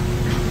right.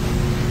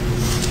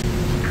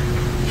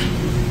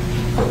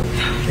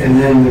 And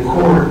then the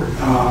court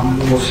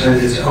will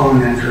send its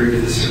own entry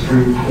to the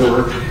Supreme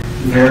Court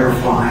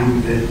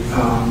verifying that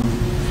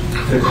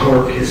the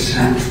clerk has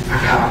sent a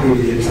copy of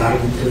the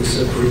indictment to the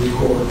Supreme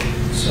Court.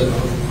 So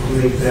I'll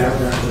make that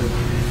record.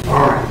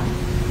 All right.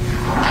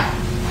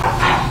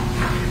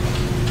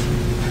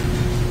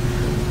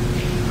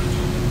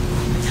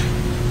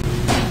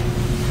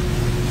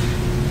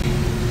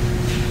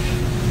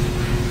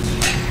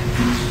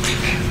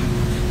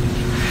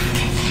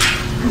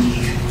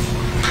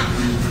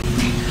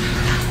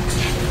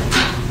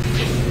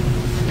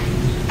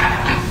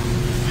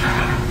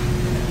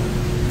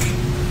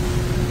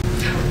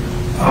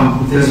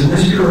 Does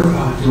Mr.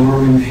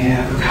 Doerman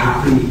have a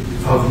copy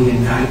of the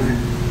indictment?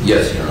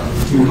 Yes, Your Honor.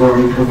 You've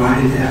already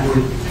provided that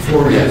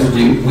for him? Yes,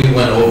 we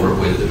went over it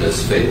with him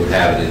as fate would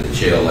have it in the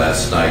jail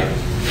last night.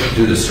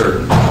 Due to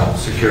certain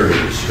security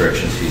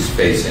restrictions he's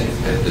facing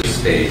at this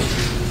stage,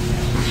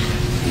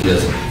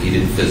 he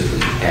didn't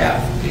physically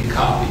have a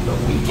copy, but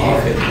we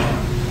gave him one.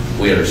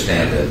 We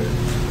understand that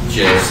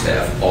jail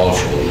staff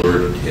also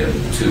alerted him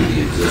to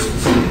the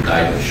existence of the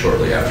indictment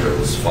shortly after it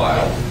was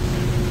filed.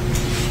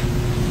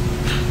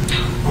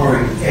 All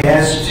right.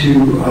 As to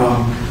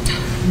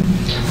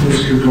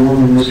Mr.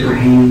 Doerman, Mr.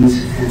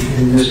 Haynes,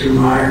 and Mr.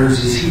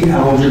 Myers, is he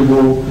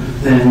eligible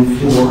then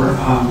for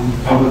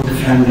public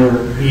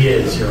defender? He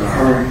is, Your Honor.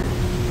 All right.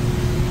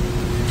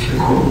 The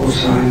court will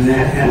sign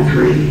that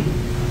entry.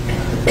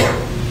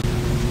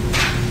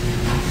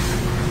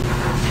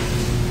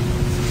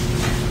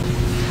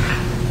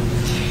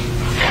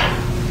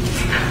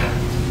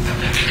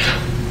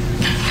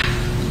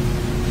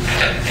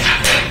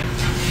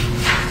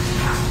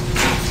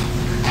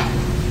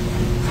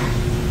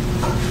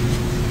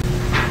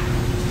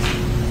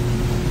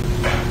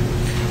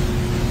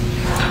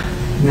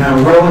 Now,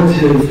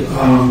 relative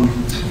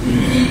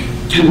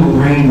to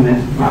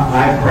arraignment,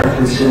 my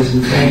preferences,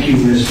 and thank you,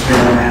 Ms.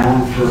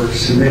 Doerman, for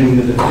submitting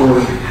to the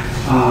court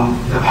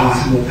the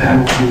possible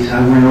penalties.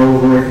 I went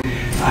over it.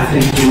 I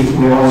think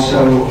we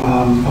also,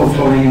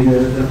 hopefully,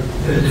 the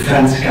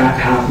defense got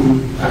a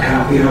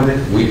copy of it.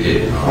 We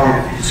did. All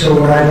right. So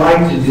what I'd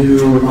like to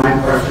do, my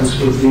preference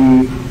would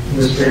be,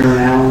 Ms.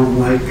 Doerman,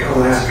 like the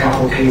last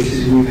couple of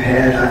cases we've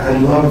had,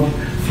 I'd love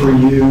for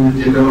you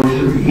to go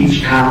through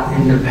each count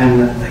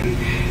independently.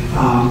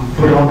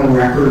 Put on the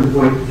record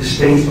what the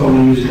state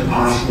believes the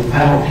possible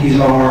penalties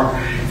are.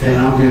 Then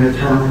I'm going to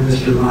turn to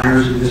Mr.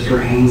 Myers and Mr.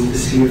 Haynes to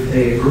see if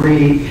they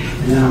agree.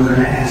 And then I'm going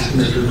to ask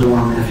Mr.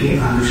 Doerman if he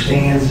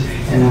understands.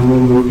 And then we'll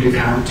move to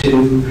count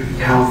 2,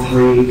 count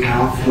 3,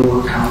 count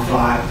 4, count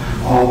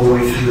 5, all the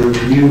way through.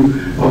 Are you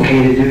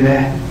okay to do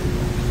that?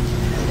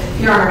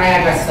 Your Honor, may I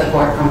address the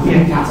court from the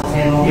council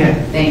table? Yeah.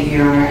 Thank you,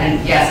 Your Honor.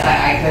 And yes,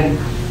 I could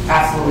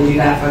absolutely do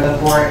that for the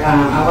court.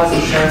 I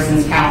wasn't sure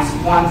since counts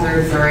 1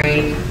 through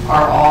 3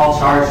 are all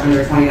charged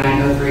under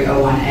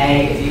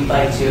 290301A, if you'd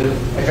like to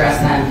address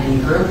them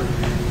in group.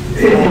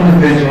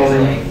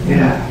 Individually.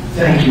 Yeah.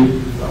 Thank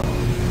you.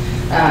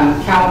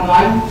 Count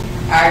 1,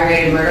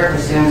 aggravated murder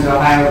pursuant to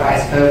Ohio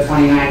Revised Code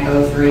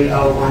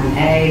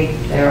 290301A.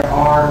 There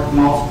are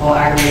multiple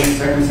aggravating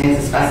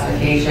circumstances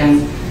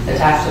specifications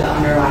attached to the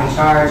underlying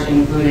charge,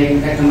 including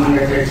victim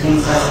under 13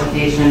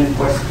 specification,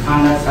 course of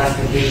conduct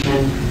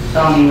specification,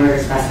 felony murder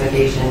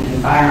specification,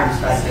 and firearm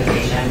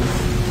specification.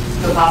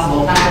 The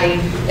possible penalty,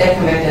 if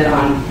convicted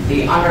on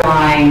the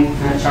underlying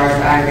charge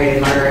of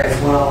aggravated murder, as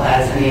well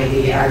as any of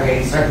the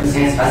aggravating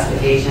circumstance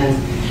specifications,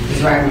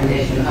 is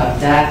recommendation of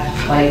death,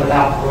 life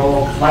without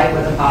parole, life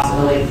with the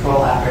possibility of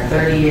parole after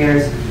 30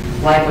 years,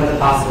 life with the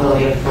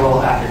possibility of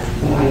parole after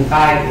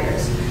 25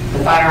 years. The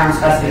firearm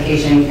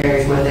specification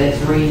carries with it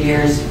 3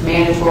 years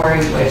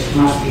mandatory, which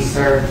must be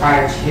served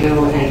prior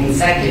to and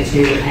consecutive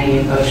to any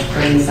imposed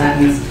prison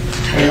sentence.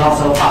 There is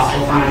also a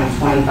possible fine of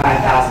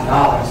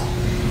 $25,000.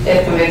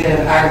 If convicted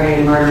of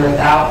aggravated murder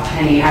without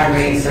any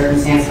aggravating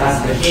circumstance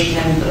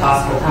specification, the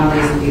possible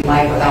penalties would be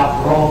life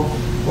without parole,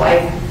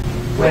 life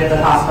with the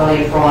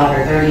possibility of parole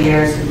after 30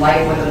 years,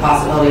 life with the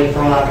possibility of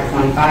parole after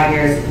 25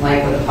 years,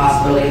 life with the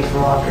possibility of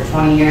parole after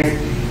 20 years,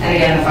 and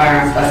again, the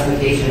firearm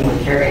specification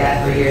would carry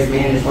that 3 years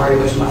mandatory,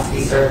 which must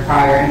be served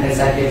prior and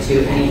consecutive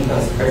to any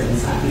imposed prison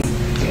sentence.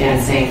 Again,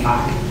 same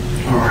fine.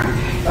 All right.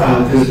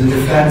 Does the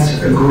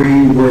defense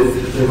agree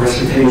with the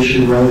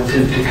recitation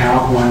relative to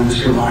count 1,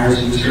 Mr. Myers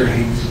and Mr.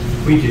 Haynes?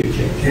 We do,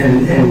 Judge.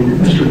 And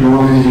Mr.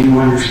 Doerman, do you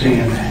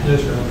understand that?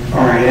 Yes, sir.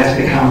 All right. Ask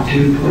the count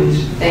 2,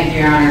 please. Thank you,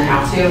 Your Honor.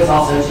 Count 2 is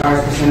also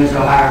charged pursuant to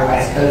Ohio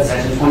Revised Code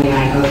Section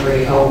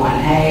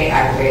 290301A,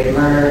 aggravated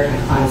murder,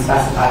 and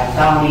unspecified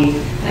felony.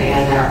 And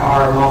again, there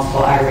are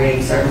multiple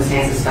aggravating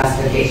circumstances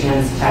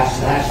specifications attached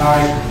to that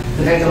charge.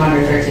 The victim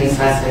under 13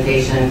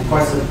 specification,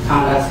 course of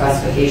conduct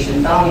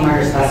specification, felony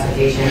murder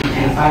specification,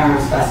 and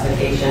firearm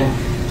specification.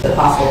 The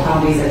possible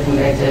penalties if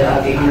convicted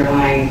of the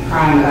underlying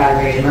crime of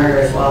aggravated murder,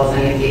 as well as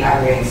any of the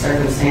aggravating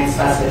circumstance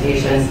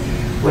specifications,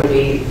 would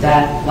be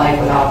death, life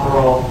without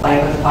parole,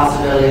 life with the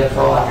possibility of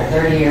parole after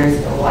 30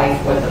 years, or life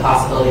with the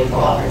possibility of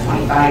parole after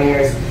 25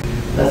 years,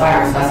 The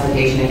firearm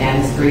specification,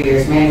 again, is 3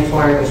 years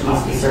mandatory, which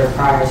must be served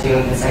prior to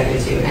and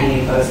consecutive to any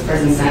imposed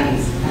prison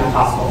sentence and a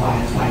possible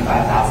fine of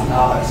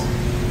 $25,000.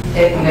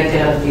 If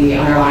convicted of the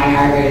underlying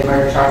aggravated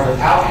murder charge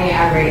without any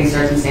aggravating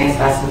circumstance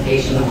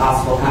specification, the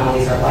possible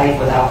penalties are life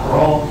without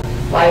parole,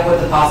 life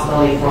with the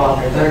possibility of parole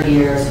after 30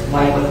 years,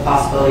 life with the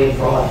possibility of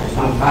parole after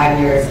 25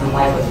 years, and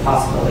life with the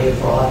possibility of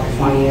parole after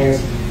 20 years.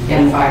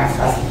 Again, the firearm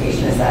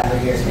specification is that 3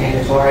 years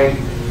mandatory,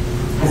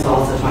 as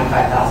well as a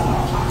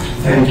 $25,000 fine.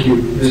 Thank you.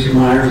 Mr.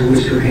 Myers and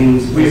Mr.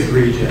 Haynes? We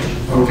agree, Judge.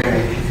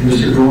 Okay. And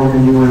Mr.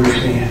 Doerman, you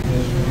understand?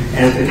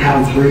 As to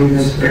count 3,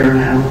 Ms.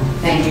 Baronello?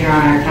 Thank you, Your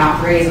Honor. Count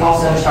 3 is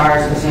also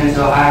charged pursuant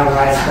to Ohio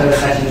Revised Code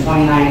Section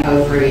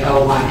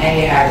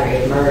 290301A,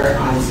 aggravated murder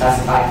on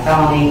unspecified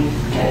felony.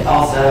 It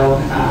also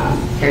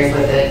carries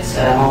with it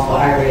multiple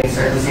aggravating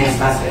circumstance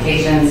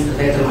specifications, the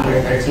victim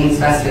under 13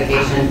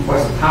 specification,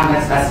 course of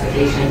conduct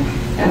specification,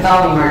 and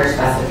felony murder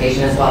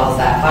specification, as well as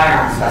that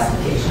firearm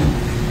specification.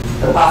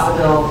 The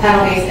possible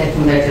penalties, if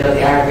convicted of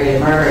the aggravated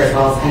murder, as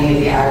well as any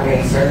of the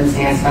aggravating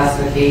circumstance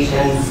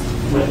specifications,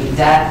 would be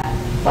death,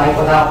 life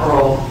without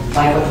parole,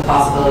 life with the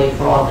possibility of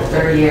parole after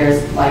 30 years,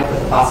 life with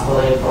the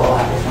possibility of parole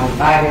after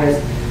 25 years.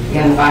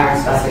 Again, the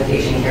firearm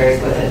specification carries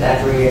with it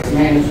that 3 years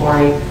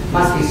mandatory,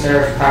 must be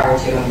served prior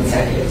to and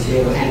consecutive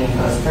to any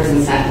imposed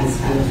prison sentence,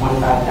 and the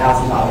 $25,000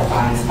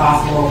 fine is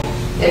possible.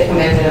 If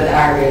convicted of the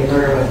aggravated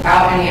murder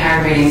without any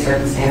aggravating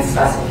circumstance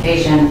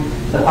specification,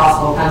 the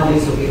possible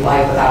penalties would be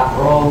life without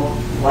parole,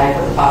 life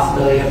with the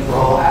possibility of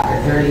parole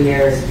after 30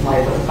 years,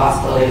 life with the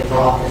possibility of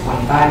parole after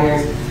 25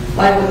 years,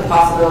 life with the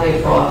possibility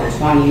of parole after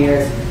 20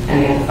 years,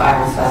 and again, the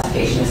firearm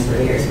specification is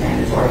 3 years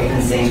mandatory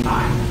and same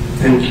fine.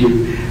 Thank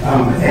you.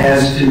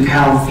 As to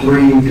count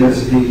 3,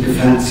 does the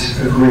defense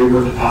agree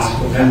with the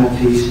possible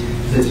penalties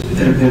that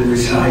have been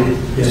recited?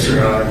 Yes,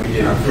 Your Honor.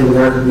 Yeah. For the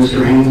record,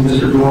 Mr. Haynes,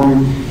 Mr.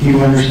 Doerman, you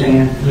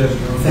understand? Yes, Your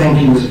Honor. Thank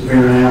you, Ms.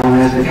 Baronello.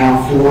 As to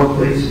count 4,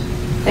 please.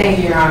 Thank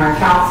you, Your Honor.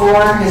 Count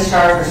 4 is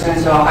charged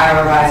pursuant to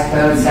Ohio Revised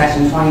Code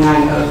Section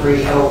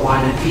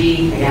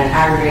 290301B, again,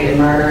 aggravated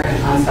murder and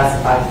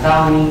unspecified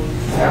felony.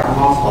 There are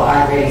multiple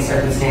aggravating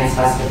circumstance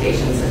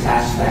specifications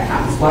attached to that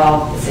count as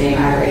well. The same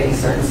aggravating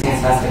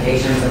circumstance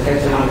specifications of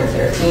victim under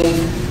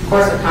 13,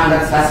 course of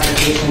conduct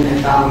specification,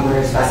 and felony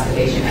murder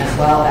specification, as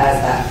well as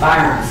that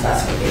firearm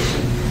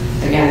specification.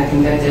 Again,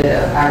 convicted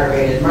of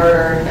aggravated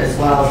murder, as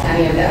well as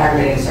any of the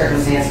aggravating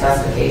circumstance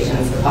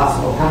specifications, the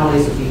possible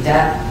penalties would be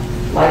death,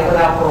 life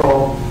without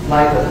parole,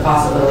 life with the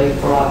possibility of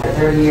parole after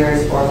 30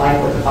 years, or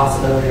life with the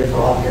possibility of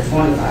parole after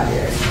 25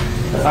 years.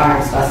 The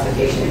firearm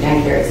specification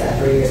again carries that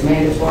 3 years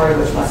mandatory,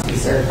 which must be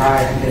served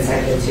prior and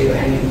consecutive to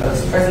any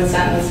imposed prison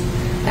sentence,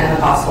 and the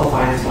possible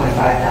fine is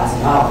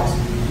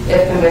 $25,000.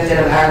 If convicted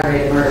of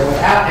aggravated murder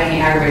without any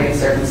aggravating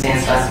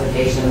circumstance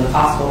specification, the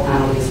possible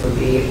penalties would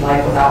be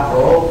life without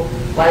parole,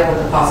 life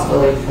with the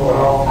possibility of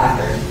parole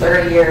after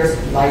 30 years,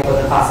 life with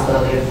the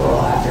possibility of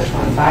parole after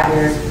 25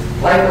 years,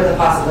 life with the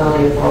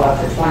possibility of parole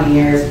after 20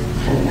 years,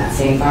 and that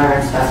same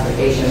firearm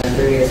specification of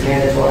 3 years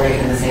mandatory,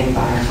 and the same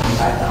fine of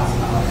 $25,000.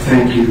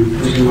 Thank you.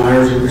 Mr.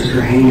 Myers or Mr.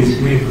 Haynes?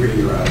 We agree,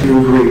 Your Honor. You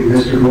agree.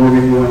 Mr.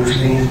 Doerman, you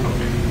understand?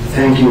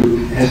 Thank you.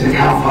 As to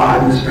count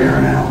 5, Ms.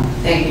 Baronello?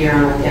 Thank you, Your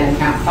Honor. Again,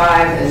 count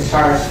 5 is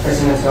charged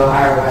pursuant to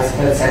Ohio Revised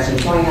Code Section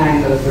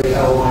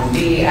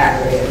 290301B,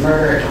 aggravated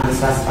murder and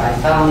unspecified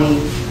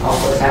felony.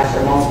 Also attached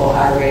are multiple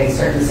aggravating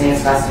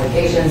circumstance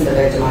specifications, the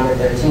victim under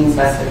 13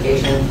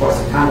 specification, course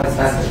of conduct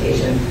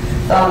specification,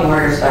 felony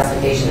murder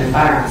specification, and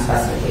firearm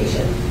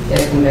specification.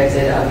 If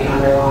convicted of the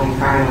underlying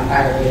crime of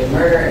aggravated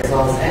murder, as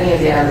well as any of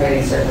the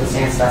aggravating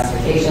circumstance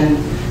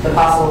specification, the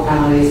possible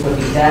penalties would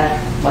be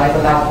death, life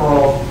without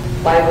parole,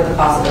 life with the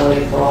possibility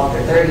of parole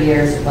after 30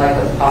 years, life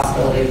with the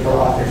possibility of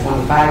parole after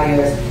 25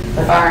 years.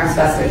 The firearm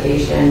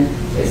specification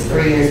is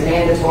 3 years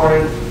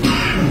mandatory,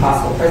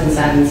 possible prison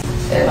sentence.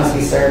 It must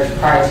be served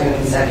prior to and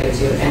consecutive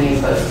to any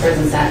imposed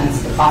prison sentence.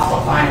 The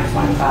possible fine of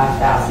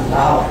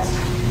 $25,000.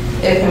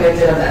 If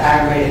convicted of the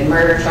aggravated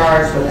murder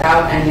charge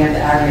without any of the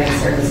aggravating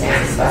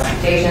circumstances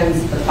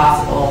specifications, the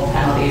possible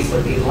penalties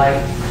would be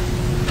life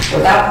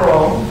without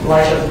parole,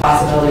 life with the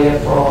possibility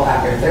of parole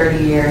after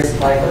 30 years,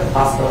 life with the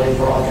possibility of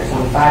parole after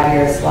 25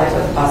 years, life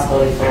with the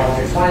possibility of parole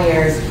after 20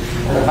 years,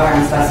 and the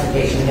firearm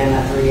specification, again,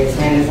 that 3 years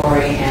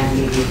mandatory, and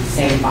the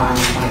same fine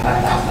of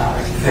 $25,000.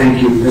 Thank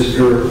you.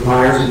 Mr.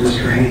 Myers and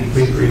Mr. Haynes?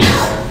 We agree, Your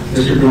Honor.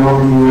 Mr.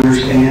 Doerman, you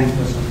understand?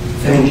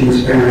 Thank you,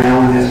 Ms.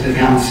 Baronello. As to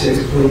count 6,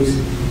 please.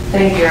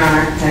 Thank you, Your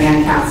Honor.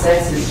 Again, count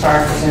 6 is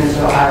charged pursuant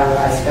to Ohio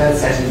Revised Code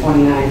Section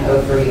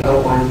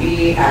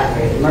 290301B,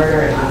 aggravated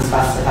murder and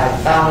unspecified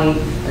felony.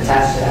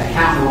 Attached to that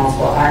count are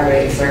multiple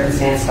aggravating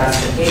circumstance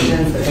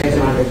specifications, the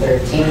victim under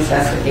 13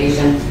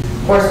 specification,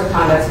 course of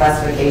conduct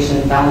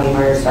specification, felony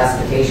murder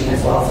specification,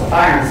 as well as a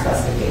firearm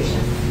specification.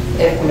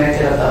 If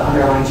convicted of the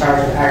underlying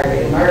charge of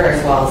aggravated murder,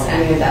 as well as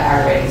any of the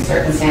aggravating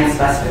circumstance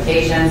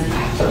specifications,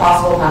 the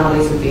possible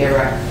penalties would be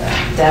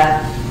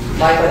death,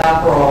 life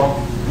without parole,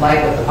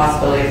 life with the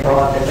possibility of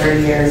parole after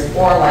 30 years,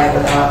 or life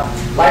with the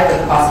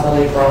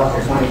possibility of parole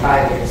after 25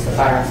 years. The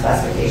firearm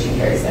specification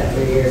carries that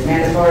 3 years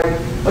mandatory,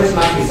 which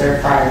must be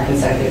served prior and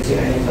consecutive to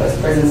any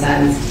imposed prison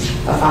sentence.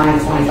 A fine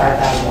of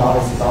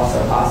 $25,000 is also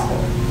possible.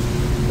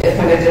 If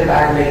convicted of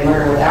aggravated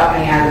murder without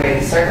any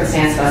aggravating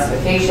circumstance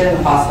specification,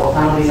 the possible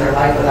penalties are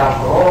life without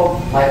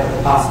parole, life with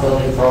the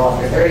possibility of parole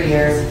after 30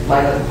 years,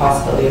 life with the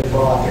possibility of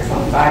parole after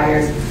 25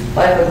 years,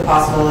 life with the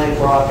possibility of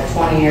parole after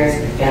 20 years.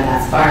 Again,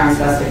 that's firearm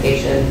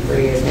specification,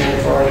 3 years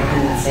mandatory,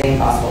 and that same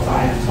possible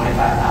fine of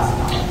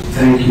 $25,000.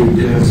 Thank you.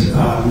 Does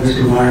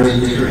Mr. Myers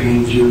and Mr.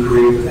 Haynes, you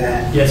agree with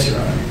that? Yes, Your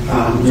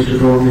Honor. Mr.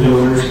 Doerman, do you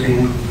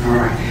understand? All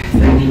right.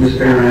 Thank you, Ms.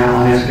 Barron.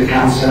 I'll ask the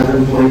count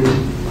 7, please.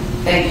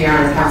 Thank you, Your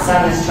Honor. Count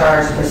 7 is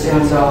charged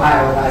pursuant to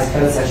Ohio Revised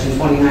Code Section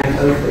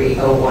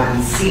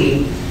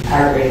 290301C,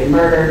 aggravated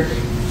murder,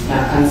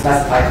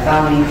 unspecified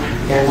felony.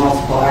 There are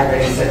multiple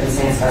aggravating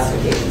circumstance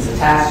specifications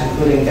attached,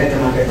 including victim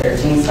under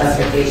 13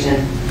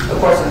 specification, the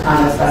course of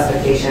conduct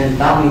specification,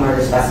 felony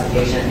murder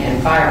specification,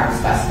 and firearm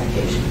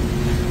specification.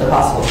 The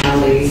possible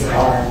penalties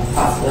are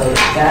possibility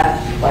of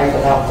death, life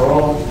without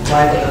parole,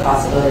 life with the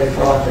possibility of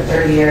parole after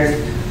 30 years,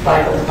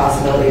 life with the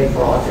possibility of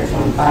parole after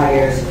 25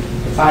 years.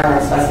 The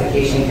firearm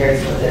specification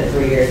carries with it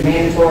 3 years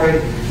mandatory,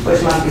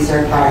 which must be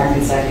served prior and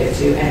consecutive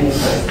to any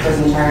imposed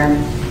prison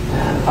term.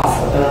 The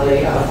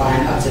possibility of a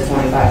fine up to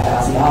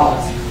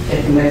 $25,000.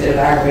 If convicted of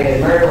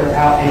aggravated murder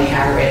without any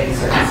aggravating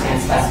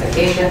circumstance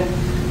specification,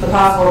 the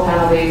possible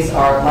penalties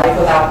are life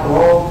without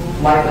parole,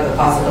 life with the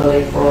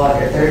possibility of parole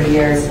after 30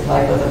 years,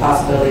 life with the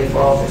possibility of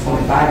parole after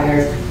 25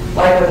 years,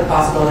 life with the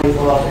possibility of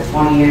parole after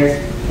 20 years,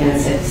 and the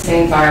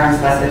same firearm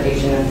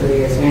specification of 3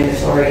 years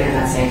mandatory, and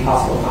that same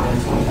possible fine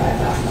of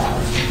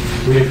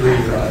 $25,000. We agree,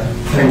 Your Honor.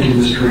 Thank you,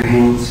 Mr.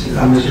 Haynes.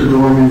 Mr.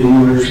 Doerman, do you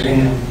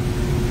understand?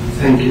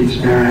 Thank you, Ms.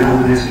 Barron.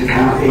 I'll ask the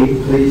count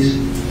 8, please.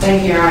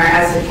 Thank you, Your Honor.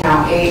 As to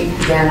count 8,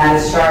 again, that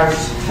is charged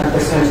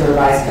pursuant to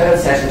Revised Code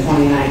Section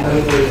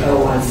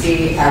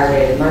 290301C,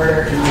 aggravated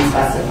murder and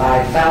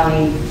unspecified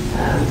felony.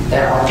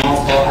 There are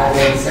multiple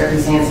aggravating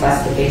circumstance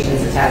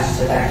specifications attached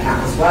to that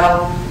count as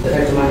well. The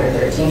victim under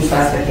 13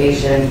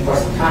 specification,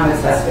 course of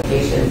conduct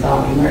specification,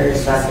 felony murder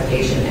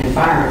specification, and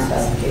firearm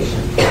specification.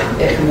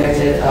 If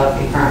convicted of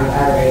a crime of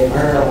aggravated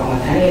murder along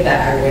with any of that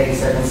aggravating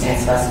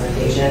circumstance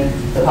specification,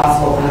 the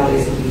possible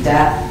penalties would be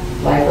death,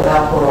 life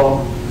without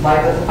parole,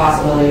 life with the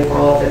possibility of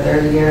parole after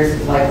 30 years,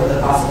 life with the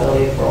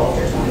possibility of parole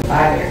after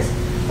 25 years.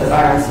 The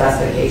firearm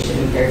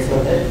specification carries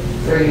with it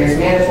 3 years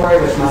mandatory,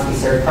 which must be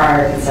served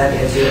prior and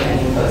consecutive to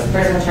any imposed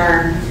prison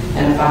term,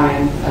 and a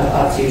fine of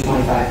up to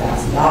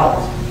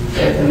 $25,000.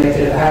 If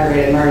convicted of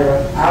aggravated murder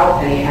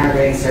without any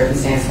aggravating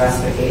circumstance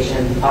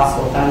specification, the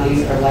possible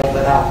penalties are life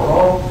without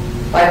parole,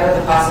 life with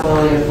the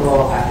possibility of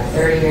parole after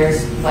 30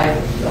 years, life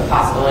with the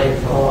possibility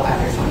of parole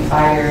after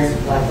 25 years,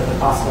 life with the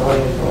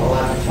possibility of parole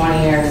after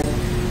 20 years.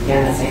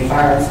 Again, the same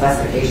firearm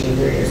specification,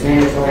 3 years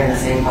mandatory, and the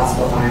same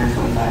possible fine of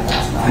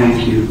 $25,000.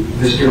 Thank you.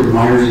 Mr.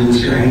 Myers and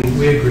Mr. Haynes?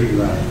 We agree,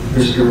 Your Honor.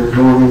 Mr.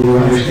 Doerman, do you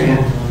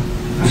understand?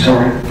 I'm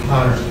sorry?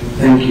 Honor.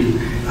 Thank you.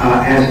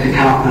 As to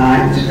count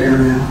 9, Ms.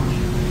 Barron?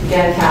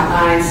 Again, count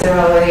 9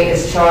 similarly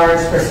is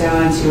charged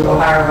pursuant to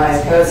Ohio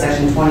Revised Code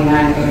Section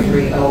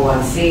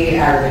 290301C,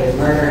 aggravated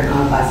murder and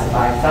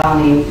unclassified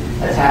felony.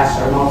 Attached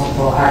are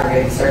multiple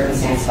aggravating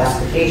circumstance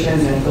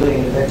specifications,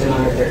 including the victim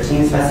under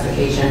 13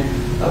 specification,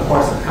 a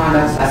course of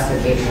conduct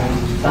specification,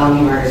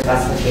 felony murder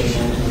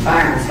specification, and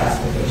firearm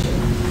specification.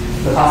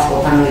 The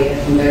possible penalty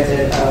if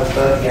convicted of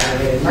both the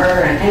aggravated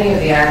murder and any of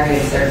the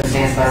aggravating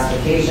circumstance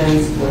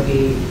specifications would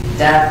be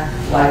death,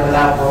 life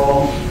without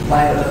parole,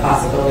 life with the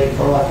possibility of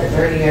parole after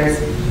 30 years,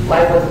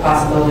 life with the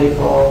possibility of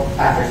parole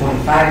after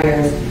 25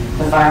 years.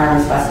 The firearm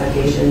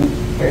specification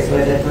carries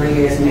with it 3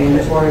 years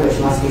mandatory, which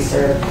must be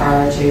served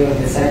prior to and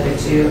consecutive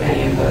to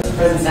any imposed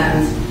prison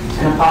sentence,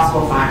 and a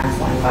possible fine of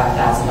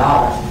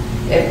 $25,000.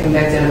 If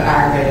convicted of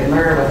aggravated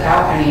murder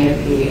without any of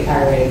the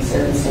aggravating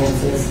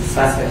circumstances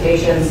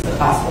specifications, the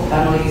possible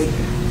penalties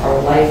are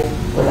life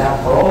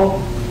without parole,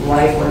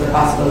 life with the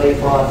possibility of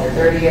parole after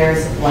 30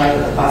 years, life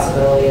with the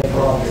possibility of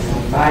parole after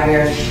 25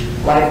 years,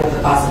 life with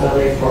the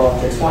possibility of parole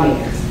after 20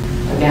 years.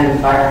 Again, the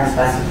firearm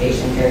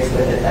specification carries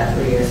with it that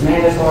 3 years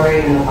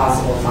mandatory and the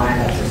possible fine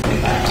up to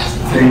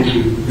 $25,000. Thank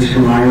you. Mr.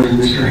 Myers and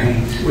Mr.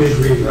 Haynes? We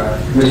agree, Your Honor.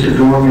 Mr.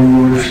 Doerman,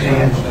 you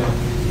understand?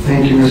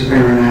 Thank you, Ms.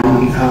 Barron.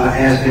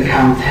 As to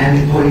count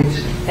 10,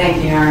 please. Thank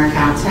you, Your Honor.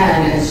 Count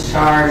 10 is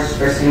charged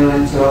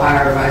pursuant to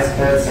Ohio Revised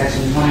Code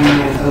Section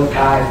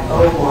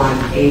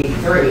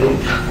 29050183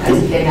 as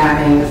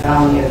kidnapping, a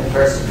felony of the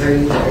first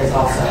degree. There is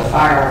also a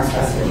firearm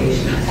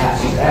specification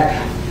attached to that.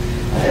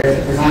 There is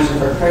a presumption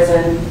for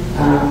prison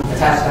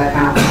attached to that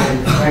count,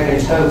 and Reagan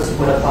Tokes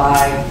would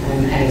apply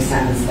in any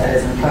sentence that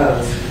is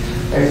imposed.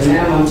 There's a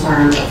minimum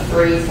term of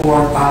 3,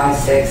 4, 5,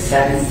 6,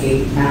 7,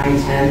 8,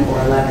 9, 10,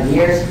 or 11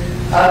 years,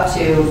 up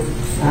to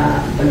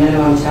the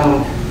minimum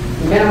term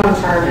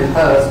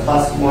imposed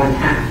plus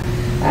 1/2.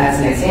 As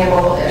an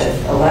example,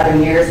 if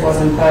 11 years was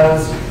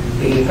imposed,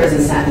 the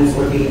prison sentence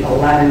would be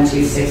 11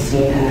 to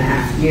 16 and a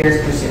half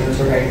years pursuant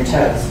to Reagan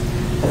Tokes.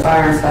 The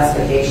firearm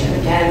specification,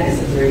 again, is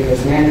a 3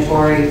 years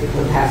mandatory,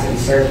 would have to be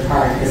served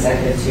prior and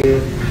consecutive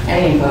to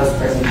any imposed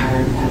prison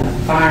term, and the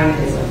fine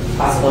is a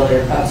possibility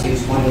of up to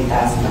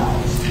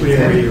 $20,000. We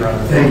agree, Your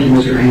Honor. Thank you,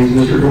 Mr. Haynes.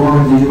 Mr.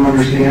 Doerman, do you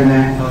understand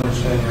that? I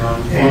understand, Your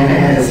Honor.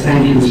 And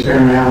thank you, Ms.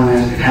 Allen,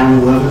 as to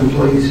count 11,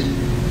 please.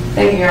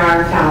 Thank you, Your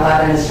Honor. Count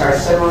 11 is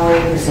charged similarly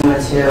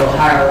pursuant to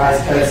Ohio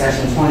Revised Code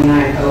Section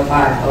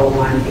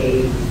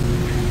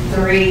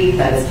 29050183.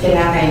 That is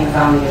kidnapping, a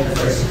felony of the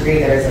first degree.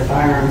 There is a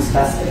firearm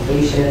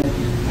specification.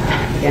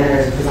 Again, there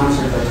is a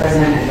presumption for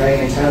prison and drag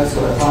and totes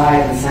will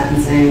apply in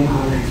sentencing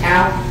on that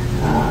count.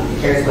 It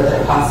carries with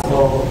it a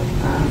possible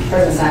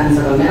prison sentence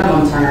of a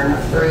minimum term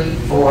of 3,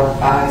 4,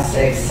 5,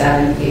 6,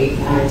 7, 8,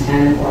 9,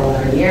 10, or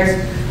 11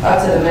 years, up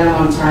to the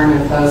minimum term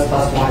imposed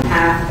plus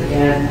 1/2.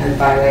 Again, and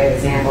by way of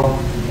example,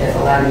 if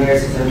 11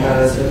 years is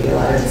imposed, it would be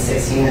 11 to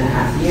 16 and a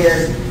half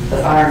years. The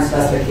firearm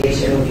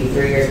specification would be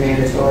 3 years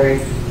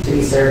mandatory to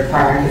be served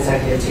prior and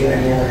consecutive to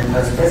any other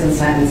imposed prison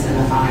sentence, and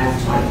a fine of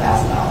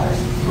 $20,000.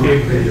 We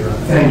agree, Your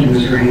Honor. Thank you,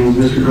 Mr. Haynes.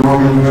 Mr.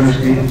 Doerman, you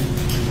understand?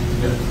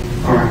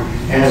 All right.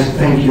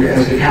 Thank you.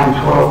 As to count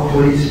 12,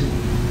 please.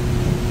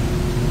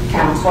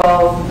 Count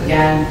 12,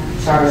 again,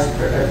 charged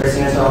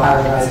pursuant to Ohio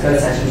Revised Code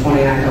Section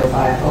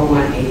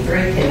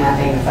 29050183,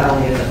 kidnapping, a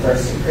felony of the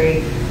first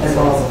degree, as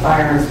well as a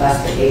firearm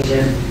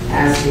specification.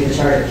 As to the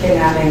charge of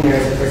kidnapping, there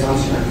is a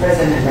presumption of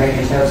prison and break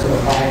and totes will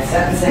apply at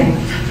sentencing.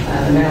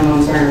 The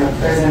minimum term of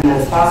prison that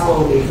is possible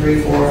will be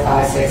 3, 4,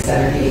 5, 6,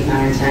 7, 8,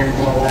 9, 10,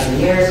 or 11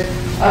 years,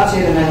 up to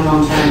the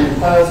minimum term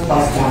imposed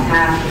plus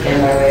 1/2,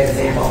 again by way of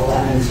example,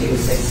 11 to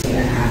 16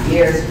 and a half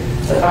years.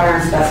 The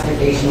firearm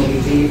specification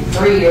will be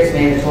 3 years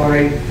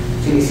mandatory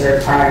to be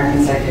served prior and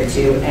consecutive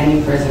to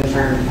any prison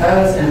term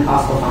imposed, and a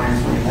possible fine of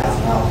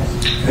 $20,000.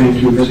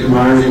 Thank you, Mr.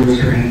 Myers and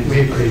Mr. Haynes. We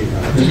agree, Your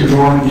Honor. Mr.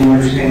 Doerman, do you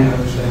understand? I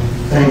understand.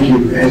 Thank you.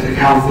 As to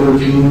count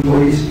 13,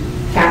 please.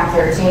 Count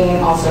 13,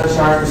 also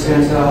charged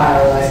pursuant to Ohio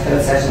Revised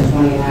Code Section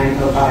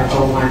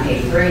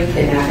 29050183,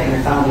 kidnapping, a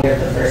felony of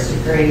the first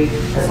degree,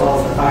 as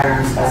well as the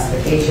firearm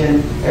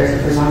specification. There is a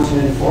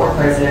presumption for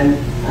prison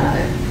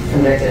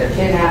convicted of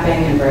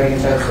kidnapping, and break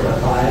and totes will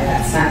apply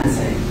at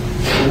sentencing.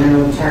 The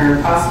minimum term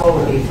possible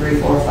would be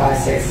 3, 4, 5,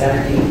 6,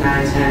 7, 8,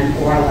 9, 10,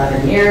 or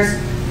 11 years,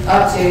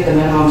 up to the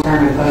minimum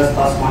term imposed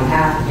plus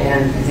 1/2.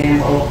 Again,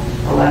 example,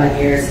 11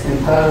 years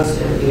imposed,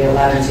 it would be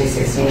 11 to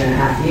 16 and a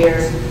half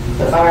years.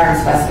 The firearm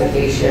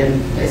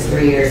specification is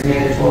 3 years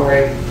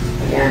mandatory.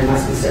 Again,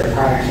 must be served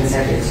prior and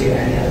consecutive to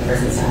any other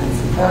prison sentence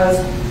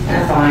imposed,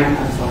 and a fine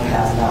of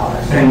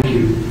 $20,000. Thank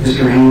you.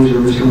 Mr. Haynes or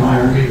Mr.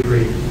 Myers? We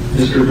agree.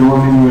 Mr.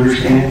 Doerman, you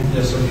understand?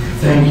 Yes, sir.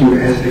 Thank you.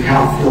 As to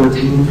count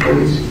 14,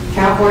 please.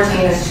 Count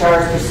 14 is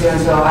charged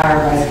pursuant to Ohio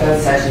Revised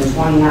Code Section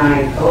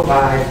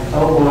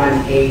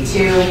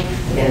 290501A2.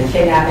 Again,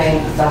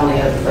 kidnapping, a felony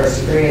of the first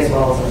degree, as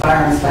well as a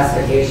firearm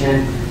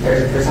specification.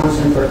 There's a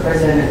presumption for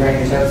prison, and break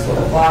and totes will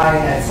apply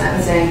at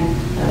sentencing.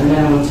 The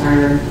minimum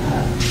term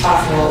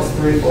possible is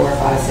 3, 4,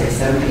 5, 6,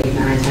 7, 8,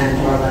 9, 10,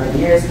 or 11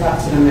 years, up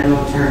to the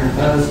minimum term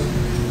imposed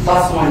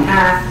plus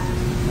 1/2.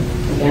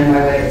 Again,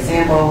 by way of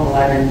example,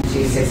 11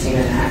 to 16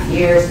 and a half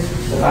years.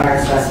 The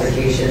firearm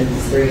specification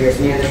is 3 years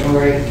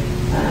mandatory,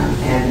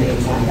 and a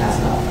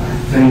 $20,000 fine.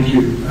 Thank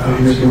you.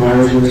 Mr.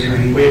 Myers and Mr.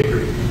 Haynes? We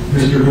agree.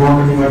 Mr.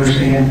 Doerman, you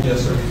understand? Yes,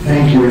 sir.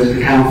 Thank you. As to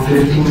count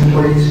 15,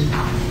 please.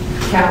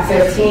 Count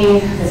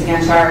 15 is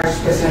again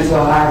charged pursuant to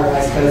Ohio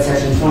Revised Code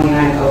Section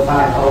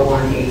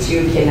 290501A2,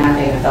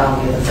 kidnapping, a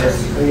felony of the first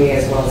degree,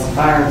 as well as a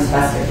firearm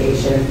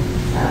specification.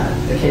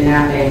 The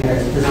kidnapping,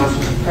 there's a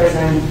presumption of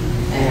prison,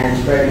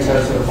 and break and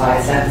totes will apply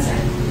at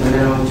sentencing. The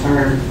minimum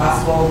term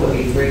possible would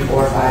be 3,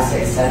 4, 5,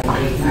 6, 7,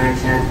 8, 9,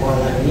 10, or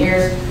 11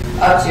 years,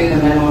 up to the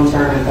minimum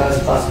term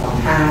imposed plus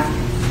 1/2.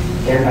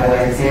 Again, by way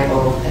of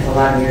example, if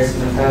 11 years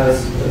is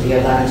imposed, it would be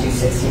 11 to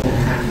 16 and a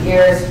half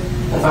years.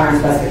 The firearm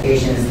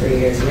specification is 3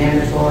 years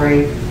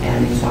mandatory,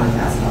 and a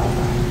 $20,000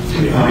 fine.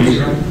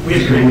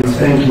 Mr. Haynes,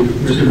 thank you.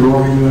 Mr.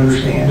 Doerman, you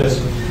understand? Yes,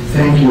 sir.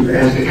 Thank you.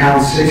 As to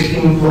count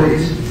 16,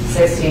 please.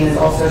 16 is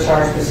also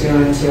charged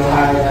pursuant to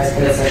Ohio Revised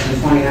Code Section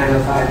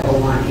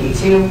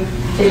 290501A2,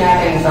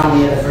 kidnapping, a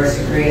felony of the first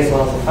degree, as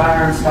well as a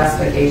firearm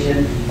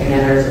specification.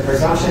 Again, there is a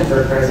presumption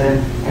for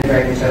prison, and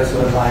break and totes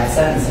will apply at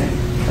sentencing.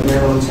 The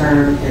minimum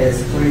term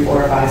is 3,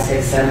 4, 5,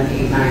 6, 7,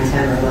 8, 9,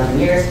 10, or 11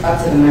 years,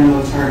 up to the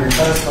minimum term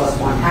imposed plus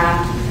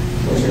 1/2,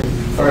 which,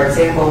 for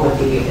example, would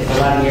be if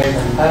 11 years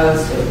are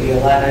imposed, it would be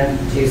 11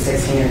 to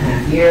 16 and a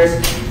half years.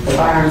 The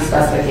firearm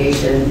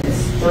specification is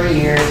 3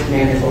 years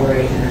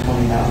mandatory, and a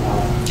 $20,000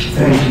 fine.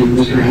 Thank you.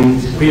 Mr.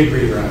 Haynes? We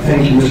agree, Your Honor.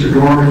 Thank you. Mr.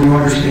 Doerman, you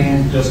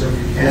understand? Yes, sir.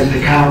 As to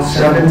count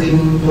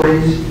 17,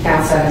 please.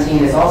 Count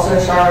 17 is also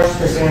charged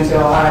pursuant to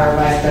Ohio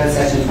Revised Code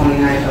Section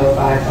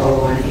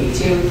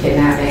 290501A2,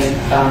 kidnapping, a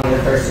felony of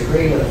the first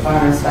degree with a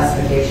firearm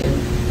specification.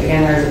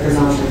 Again, there is a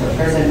presumption for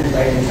prison, and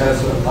break and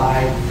totes will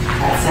apply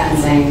at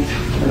sentencing.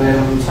 The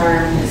minimum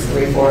term is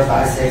 3, 4,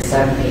 5, 6,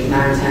 7, 8,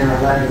 9, 10, or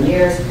 11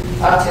 years,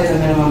 up to the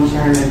minimum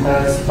term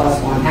imposed plus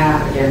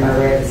 1/2. Again, by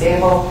way of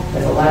example,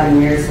 if 11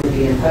 years would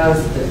be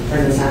imposed, the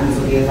prison sentence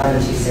would be 11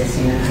 to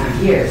 16 and a half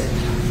years.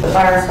 The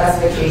firearm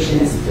specification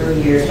is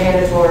 3 years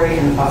mandatory,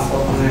 and the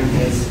possible fine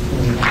is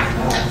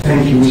 $20,000.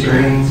 Thank you, Mr.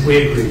 Haynes.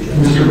 We agree, Judge.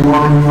 Mr.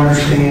 Doerman, you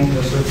understand?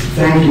 Yes, sir.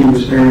 Thank you,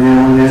 Ms. Mayor.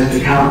 Now, and as to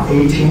count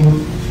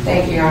 18,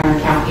 Thank you, Your Honor.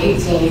 Count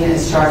 18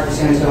 is charged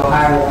pursuant to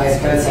Ohio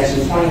Revised Code Section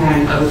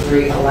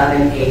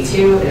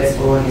 290311A2. It is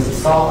felonious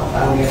assault, a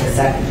felony of the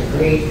second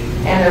degree,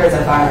 and there is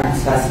a firearm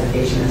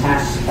specification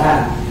attached to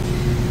that.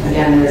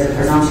 Again, there is a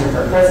presumption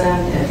for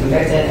prison. If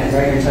convicted, and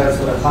Reagan Tokes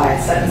would apply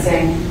at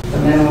sentencing, the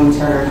minimum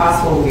term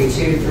possible will be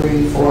 2,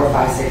 3, 4,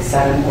 5, 6,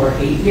 7, or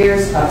 8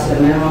 years, up to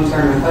the minimum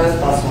term imposed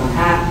plus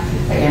 1/2.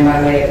 Again, by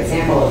way of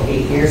example, if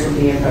 8 years would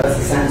be imposed,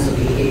 the sentence would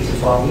be 8 to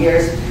 12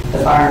 years. The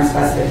firearm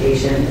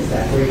specification is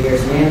that 3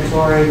 years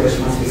mandatory, which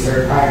must be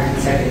served prior and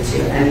consecutive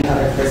to any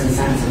other prison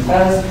sentence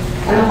imposed,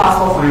 and the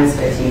possible fine is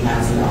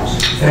 $15,000.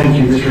 thank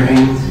you, Mr.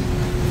 Haynes.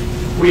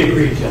 We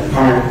agree, Judge.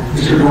 All right,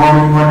 Mr.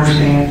 Doerman, you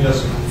understand? Yes,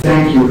 sir.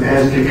 Thank you.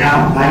 As to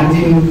count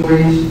 19,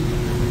 please.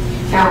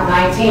 Count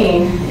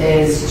 19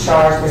 is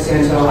charged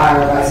pursuant to Ohio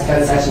Revised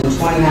Code Section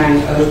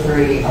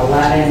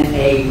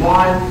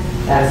 290311A1.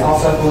 That is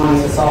also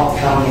felonious assault,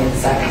 felony of the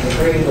second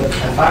degree with a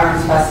firearm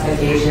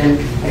specification.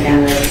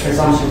 Again, there's a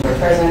presumption for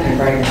prison, and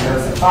Reagan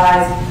Tokes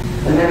applies.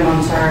 The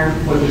minimum term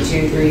would be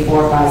 2, 3,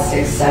 4, 5,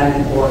 6,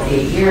 7, or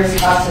 8 years,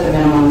 up to the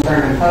minimum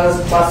term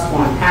imposed plus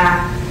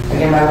 1/2.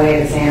 Again, by way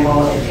of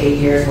example, if 8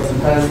 years was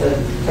imposed, the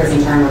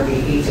prison term would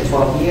be 8 to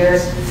 12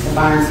 years. The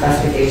firearm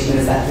specification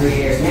is that 3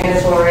 years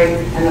mandatory,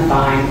 and the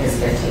fine is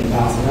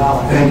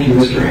 $15,000. Thank you,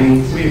 Mr.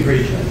 Haynes. We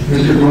agree, Judge.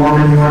 Mr.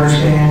 Doerman, you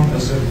understand?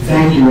 Yes, sir.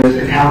 Thank you. As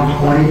to count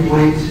 20,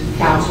 please.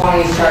 Count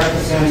 20 is charged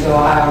pursuant to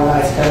Ohio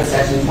Revised Code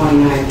Section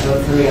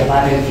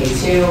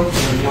 290311A2,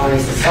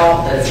 felonious assault,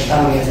 that is a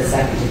felony of the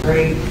second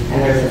degree,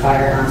 and there is a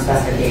firearm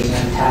specification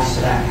attached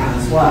to that count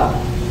as well.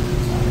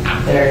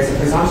 There is a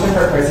presumption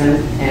for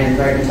prison, and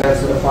Reagan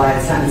Tokes would apply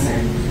at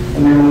sentencing. The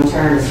minimum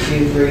term is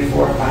 2, 3,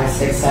 4, 5,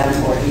 6,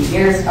 7, or 8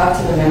 years, up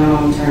to the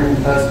minimum term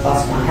imposed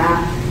plus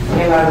 1/2.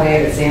 And by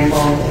way of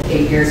example, if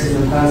 8 years is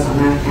imposed on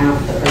that count,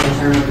 the prison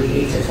term would be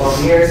 8 to 12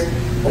 years.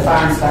 The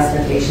firearm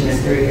specification is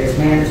 3 years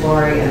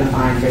mandatory, and the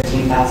fine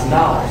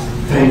 $15,000.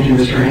 Thank you,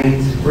 Mr.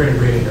 Haynes. We're in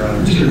agreement, Your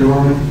Honor. Mr.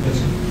 Doerman? Yes,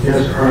 sir.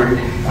 Yes, all right.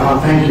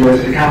 Thank you. As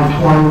to count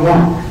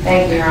 21.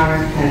 Thank you, Your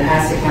Honor. And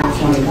as to count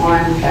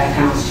 21, that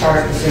count is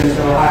charged pursuant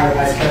to Ohio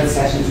Revised Code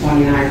Section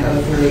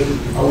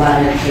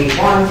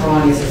 290311A1,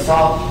 felonious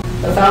assault,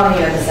 the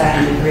felony of the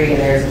second degree,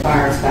 and there is a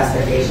firearm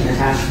specification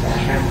attached to that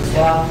count as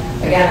well.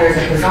 Again, there is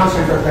a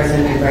presumption for prison,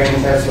 and Reagan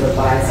Tokes would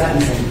apply at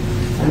sentencing.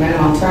 The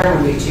minimum term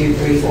would be 2,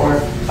 3, 4,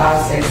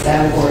 5, 6,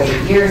 7, or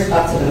 8 years,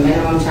 up to the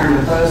minimum term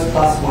imposed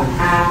plus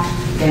 1/2.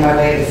 Again, by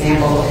way of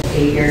example, if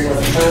 8 years was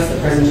imposed, the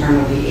prison term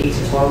would be 8 to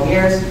 12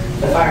 years.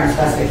 The firearm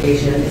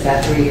specification is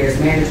that 3 years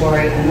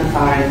mandatory, and the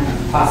fine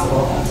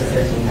possible up to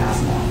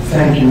 $15,000.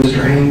 Thank you,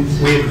 Mr. Haynes.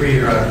 We agree,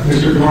 Your Honor.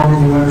 Mr.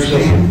 Doerman, you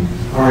understand?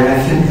 All right, I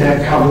think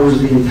that covers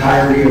the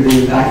entirety of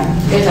the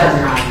indictment. It does,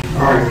 Your Honor.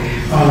 All right.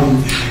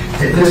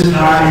 At this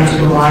time,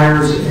 Mr.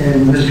 Myers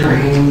and Mr.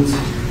 Haynes,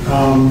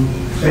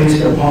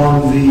 based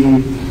upon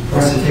the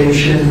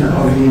recitation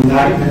of the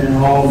indictment and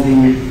all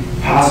the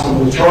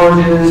possible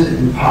charges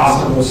and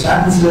possible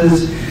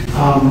sentences,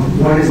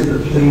 what is the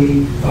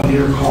plea of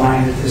your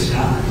client at this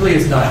time? Plea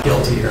is not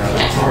guilty, Your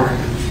Honor. All right.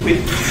 We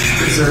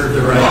reserve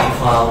the right to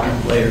file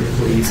later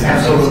pleas.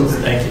 Absolutely.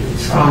 Thank you.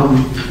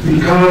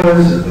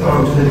 Because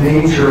of the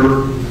nature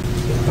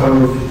of...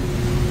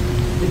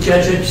 The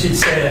judge should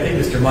say, I think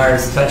Mr.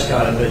 Myers touched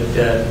on it, but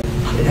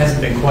it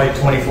hasn't been quite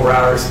 24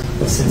 hours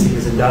since he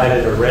was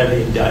indicted or read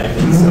the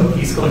indictment, so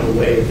he's going to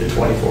waive the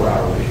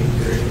 24-hour waiting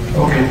period.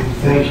 Okay,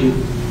 thank you.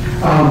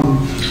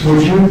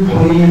 Would you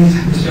please,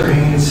 Mr.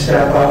 Haynes,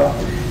 step up,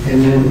 and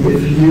then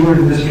if you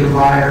and Mr.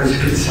 Myers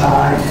could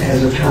sign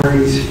as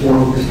attorneys for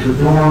Mr.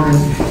 Doerman,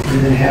 and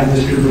then have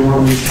Mr.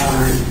 Doerman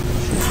sign.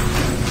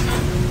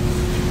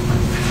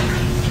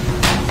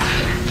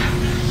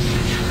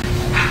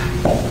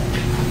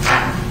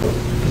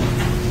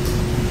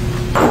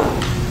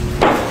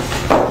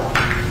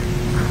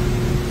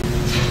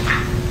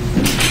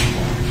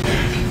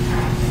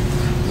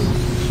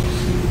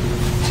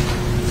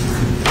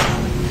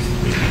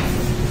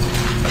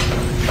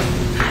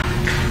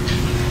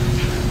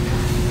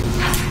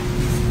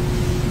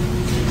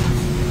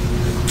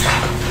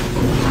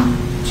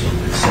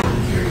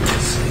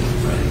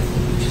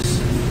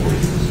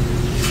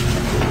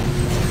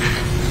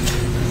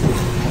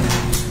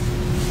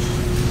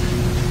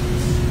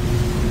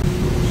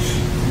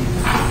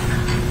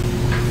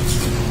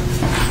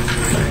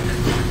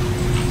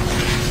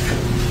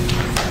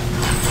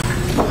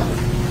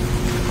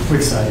 We're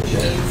excited,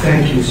 Judge.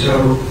 Thank you.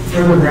 So,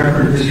 for the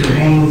record, Mr.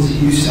 Haynes,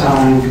 you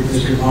signed,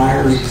 Mr.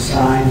 Myers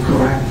signed,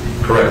 correct?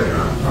 Correct, Your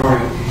Honor. All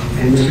right.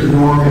 And Mr.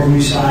 Doerman,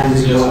 you signed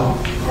as well?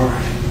 All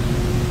right.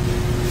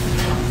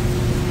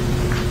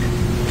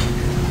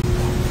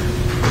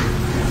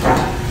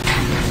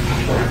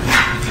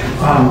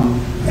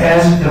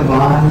 As the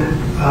bond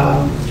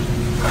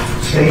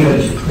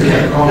stated,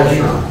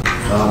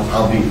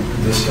 I'll be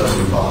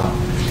discussing bond.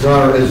 Your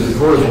Honor, as the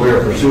court is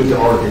aware, pursuant to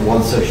Article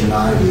 1, Section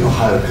 9 of the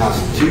Ohio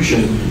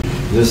Constitution,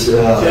 this...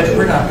 Judge,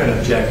 we're not going to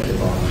object to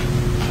bond.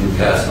 You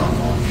pass on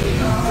one.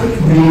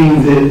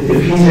 Meaning that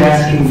if he's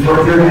asking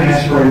for, they're going to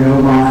ask for a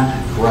no bond.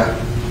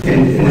 Correct.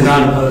 And We're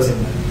not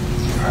opposing that.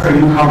 are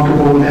you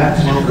comfortable with that?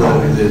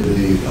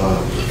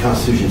 The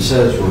Constitution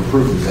says where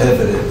proof is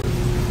evident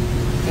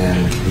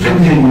and...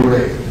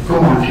 Continue. Go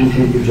on,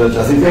 continue. Judge,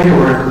 I think Thank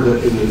you,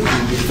 Record.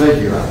 Thank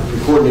you, Your Honor.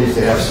 The court needs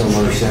to have some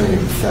understanding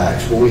of the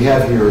facts. What we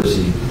have here is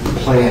the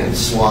planned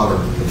slaughter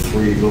of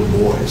 3 little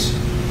boys,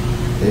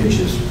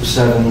 ages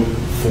 7,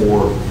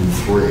 4, and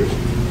 3.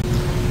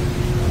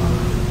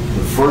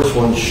 The first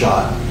one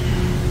shot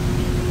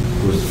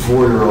was the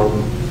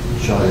 4-year-old,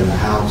 shot in the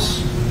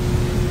house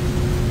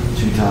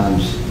 2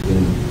 times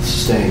and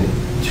sustained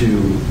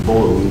 2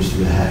 bullet wounds to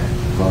the head,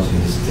 causing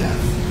his death.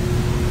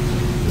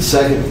 The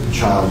second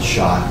child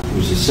shot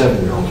was a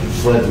 7-year-old who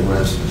fled the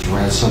residence,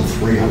 ran some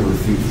 300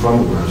 feet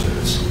from the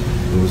residence,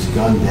 and was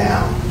gunned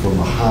down from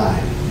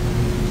behind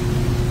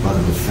by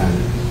the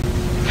defendant.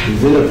 He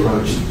then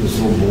approached this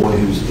little boy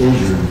who was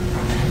injured,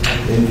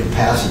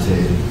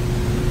 incapacitated,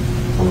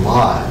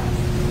 alive,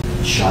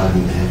 and shot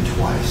him in the head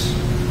twice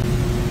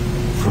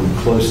from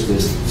close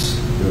distance.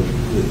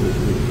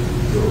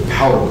 There were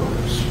powder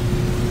burns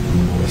on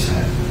the boy's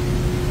head.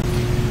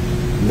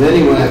 Then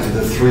he went after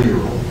the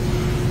 3-year-old.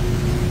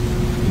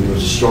 There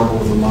was a struggle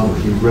with the mother.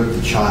 He ripped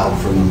the child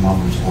from the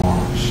mother's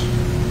arms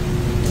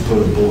and put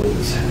a bullet in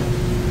his head.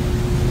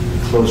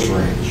 At close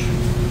range,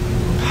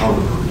 there were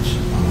powder burns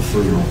on the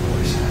 3-year-old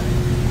boy's head.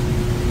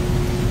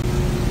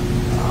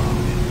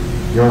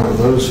 Your Honor,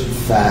 those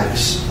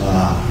facts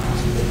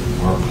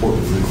are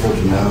important for the court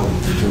to know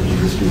in terms of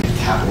this being a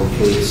capital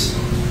case.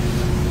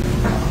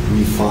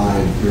 We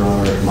find, Your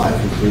Honor, my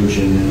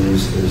conclusion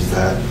is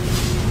that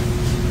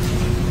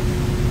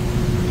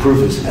proof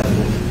is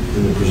evident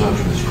and the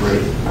presumption is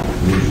great,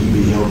 and he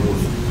be held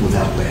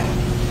without bail.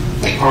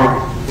 All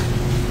right.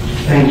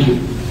 Thank you.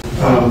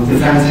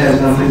 Defense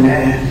has nothing to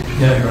add.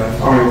 Yeah, you're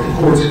right. All right. The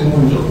court's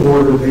going to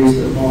order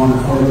based upon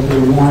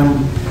Article 1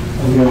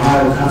 of the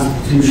Ohio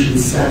Constitution,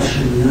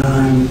 Section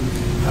 9,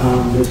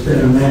 that's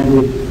been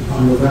amended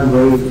on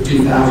November 8th,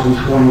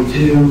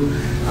 2022.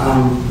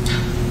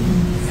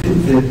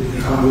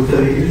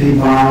 The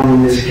bond in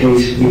this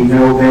case be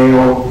no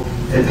bail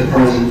at the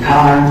present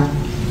time.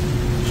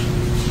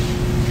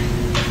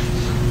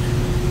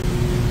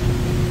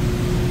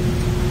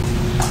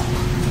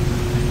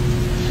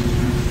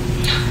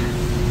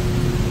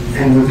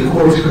 And what the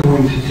court's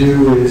going to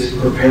do is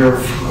prepare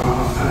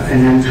an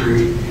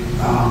entry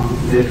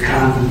that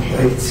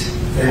contemplates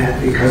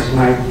that, because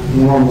my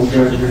normal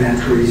judgment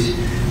entries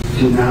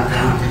do not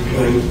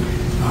contemplate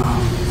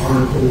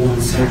Article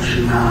 1,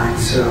 Section 9.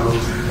 So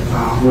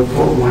we'll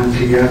put one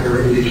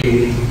together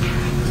indicating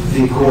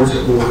the court's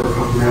order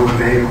of no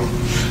bail.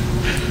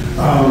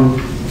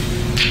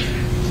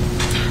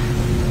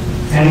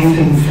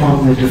 Anything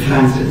from the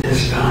defense at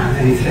this time?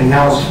 Anything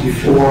else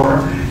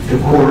before the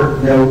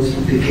court notes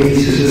that the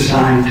case is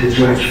assigned to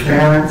Judge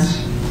Ferentz,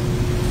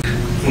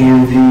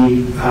 and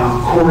the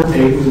court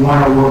date, we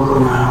want to work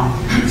around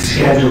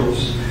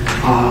schedules.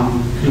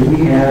 Do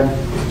we have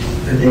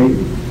a date?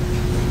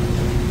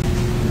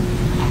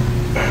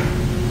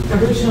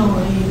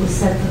 Originally, it was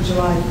set for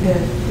July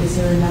 5th. Is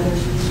there another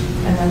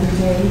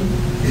day?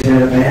 Is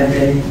that a bad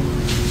day?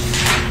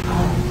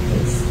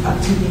 It's up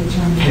to the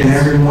attorney. Can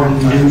everyone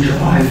do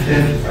July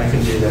 5th? I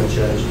can do that,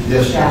 Judge.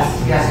 Yes, sir.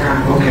 Yes, Your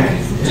Honor. Okay.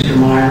 Mr.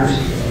 Myers?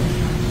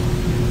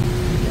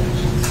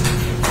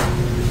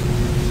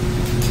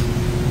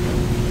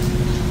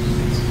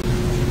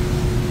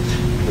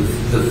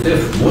 The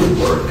 5th would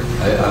work.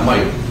 I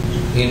might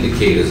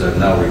indicate, as I'm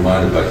now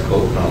reminded by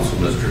co-counsel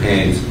Mr.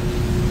 Haynes,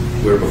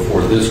 we're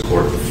before this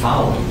court the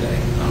following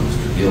day on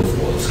Mr.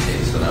 Guilfoyle's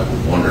case, and I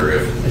would wonder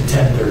if...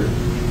 At 10:30.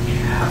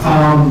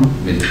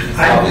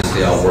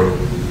 Obviously, I'll work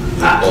with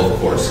both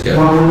court schedules.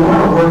 Well, we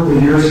want to work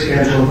with your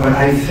schedule, but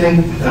I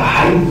think the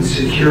heightened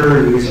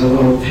security is a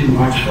little too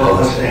much for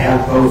us to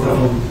have both of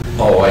them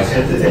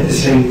at the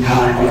same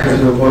time, because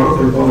they're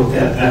both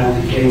death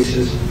penalty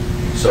cases.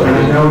 So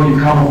I know you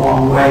come a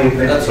long way,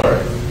 but... That's all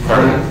right.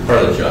 Part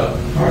of the job.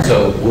 Right.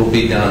 So we'll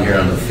be down here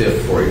on the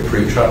 5th for a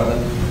pre-trial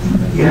then?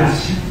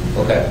 Yes.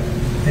 Okay.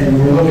 And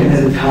we're looking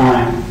at the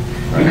time,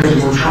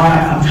 because I'm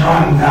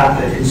trying not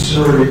to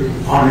insert it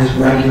on his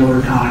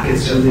regular docket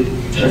so that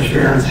Judge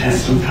Ferentz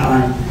has some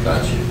time.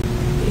 Got you.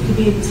 It could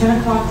be 10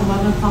 o'clock,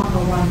 11 o'clock,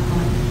 or 1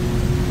 o'clock.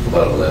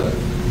 About 11.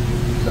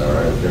 Is that all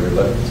right with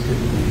everybody?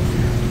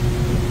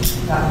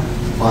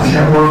 Does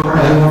that work for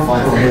everyone?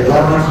 Fine. Okay,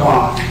 11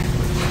 o'clock.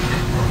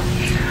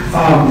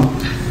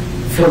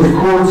 For the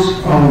court's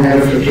own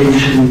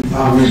edification,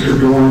 Mr.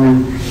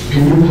 Doerman,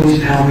 can you please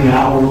tell me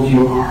how old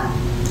you are?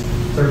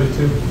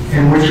 32.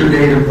 And what's your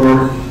date of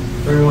birth?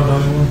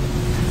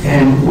 3191.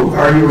 And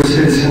are you a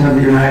citizen of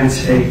the United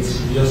States?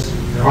 Yes.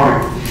 All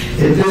right.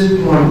 At this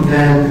point,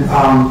 then,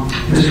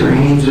 Mr.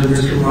 Haynes or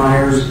Mr.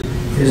 Myers,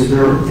 is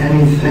there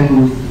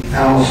anything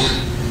else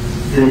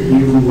that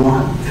you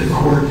want the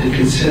court to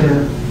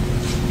consider?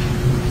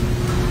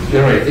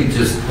 I think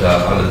just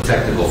on the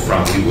technical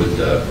front, we would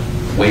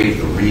waive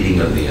the reading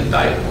of the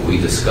indictment. We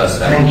discussed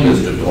that Thank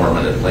with you. Mr.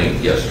 Doerman at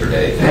length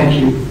yesterday. Thank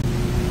you.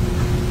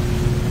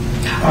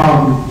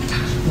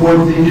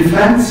 Would the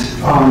defense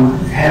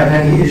have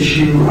any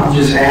issue, I'm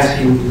just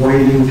asking,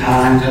 waiting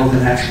time till the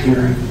next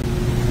hearing?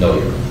 No,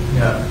 Your Honor.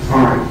 Yeah.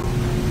 All right.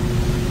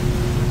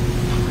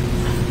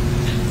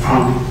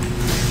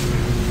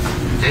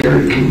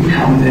 Terry, can you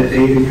tell me that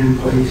date again,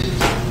 please?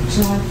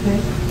 July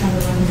 5th at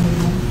 11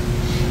 a.m.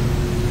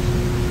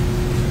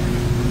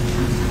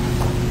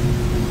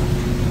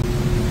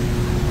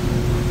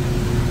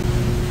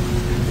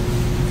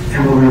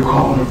 And we're going to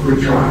call it a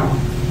retrial.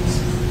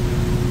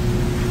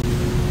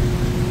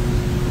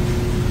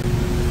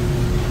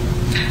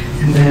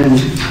 And then,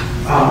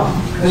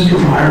 Mr.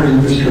 Myers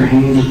and Mr.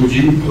 Haynes, would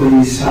you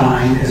please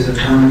sign as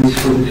attorneys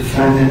for the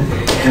defendant?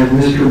 Have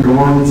Mr.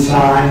 Doerman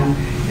sign,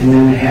 and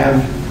then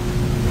have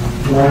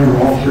one or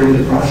all three of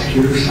the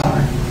prosecutors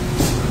sign.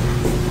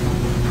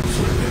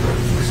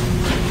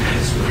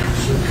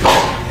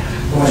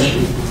 Bless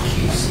you.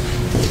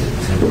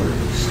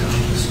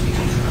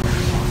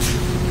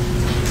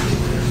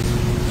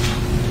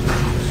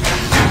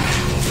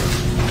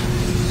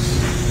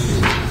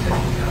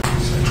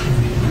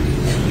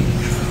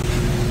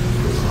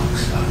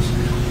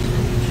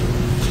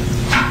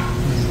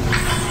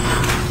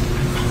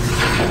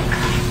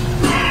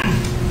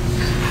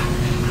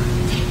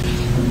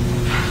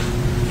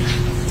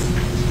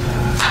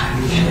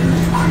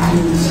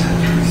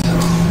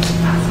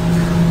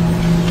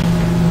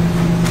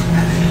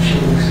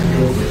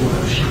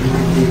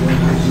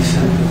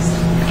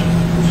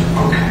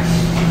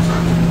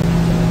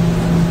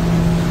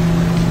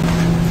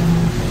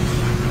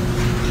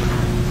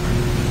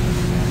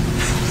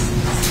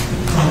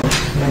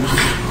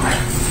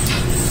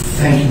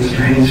 Thank you,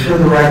 Mr. Haynes. For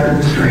the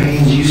record, Mr.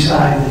 Haynes, you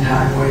signed the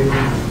time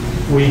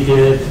waiver. We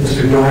did,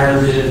 Mr.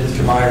 Doerman did,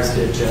 Mr. Myers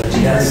did, Judge.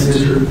 Yes. And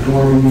Mr.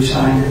 Doerman, you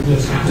signed it.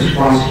 Yes, sir. Mr.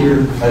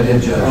 Prosecutor. I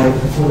did,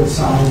 Judge. The court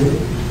signed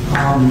it.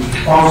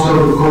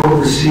 Also, the court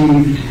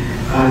received,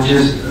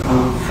 just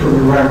for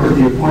the record,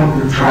 the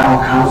appointment of trial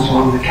counsel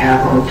on the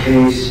capital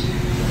case.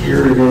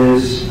 Here it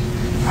is.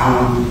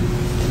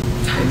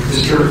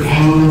 Mr.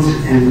 Haynes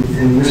and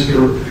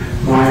Mr.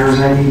 Myers,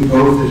 I need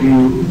both of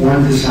you,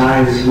 one to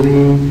sign as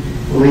lead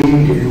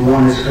and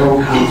one as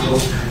co-counsel,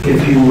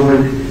 if you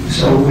would,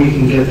 so we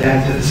can get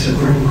that to the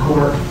Supreme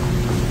Court.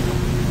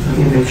 Let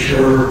me make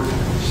sure.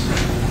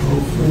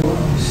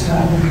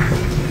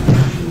 0407.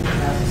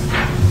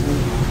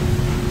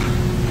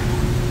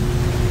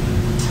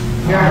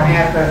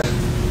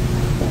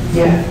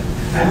 Yeah,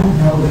 I don't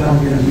know that I'm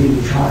going to be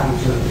the trial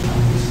judge on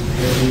this.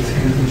 It's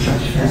going to be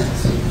such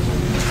fast.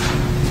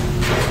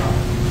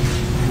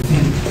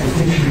 I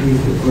think we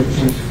need to put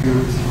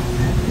transparency on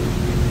that.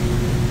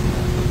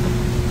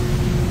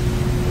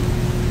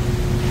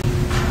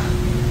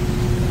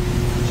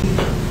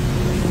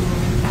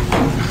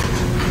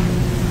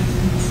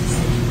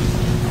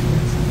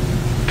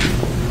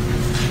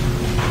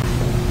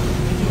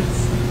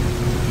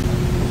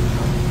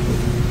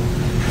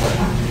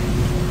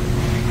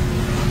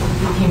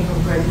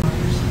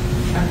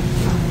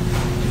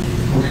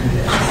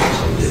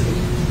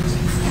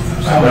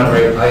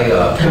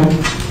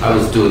 I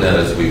was doing that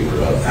as we were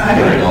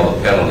hearing all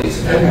the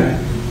penalties.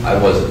 And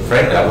I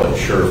wasn't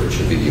sure if it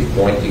should be the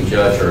appointing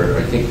judge, or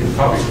I think you're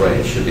probably right,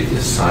 it should be the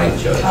assigned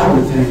judge. I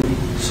would think.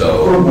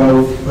 So, or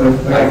both,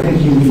 but I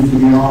think you need to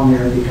be on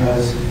there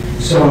because,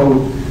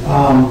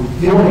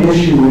 the only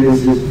issue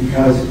is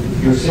because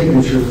your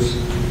signatures,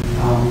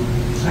 I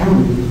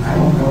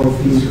don't know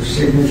if these are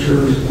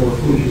signatures or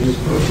if we can just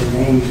put your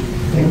name. I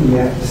think we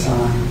have to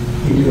sign.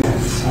 You do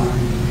have to sign.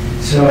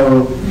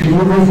 So, can you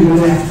redo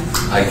that?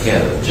 I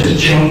can't. Just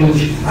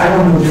change. I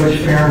don't know Judge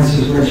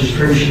Ferentz's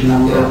registration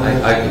number.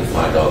 Yeah, I can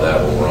find all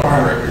that when we're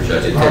on the record,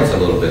 Judge. It takes a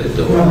little bit of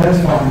doing. No, that's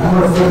fine. I'm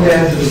going to put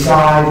that to the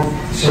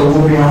side, so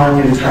we'll be on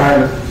you to try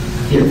to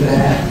get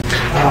that.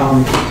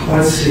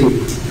 Let's see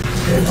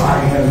if I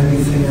have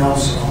anything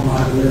else on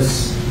my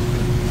list.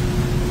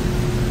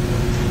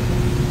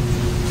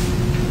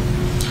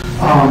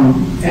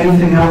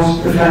 Anything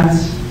else,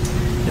 defense?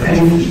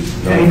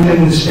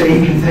 Anything the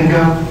state can think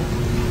of?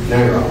 No,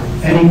 Your Honor.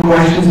 Any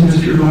questions,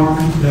 Mr.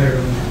 Doerman? No, Your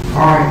Honor.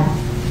 All right.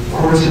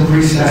 Court's in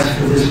recess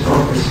for this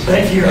purpose.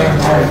 Thank you, Your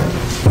Honor. All right.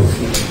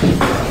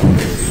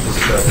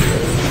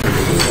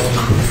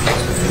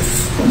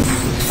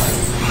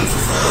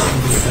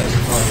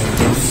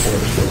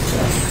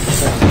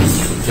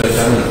 Judge,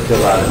 I'm going to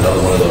fill out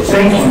another one of those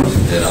Thank you. forms,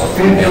 and then I'll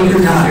Take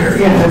your time. here.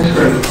 Yeah, that's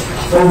great.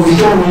 Well, we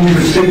still need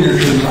your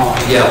signatures on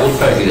it. Yeah, we'll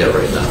try to do that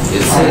right now.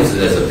 It saves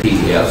it as a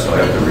PDF, so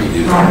I have to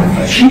redo All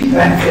right. it. If she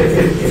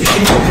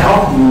can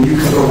help you, you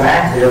can go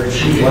back there and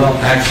she can Well,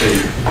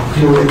 actually,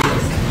 do it.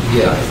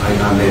 yeah,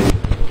 I maybe.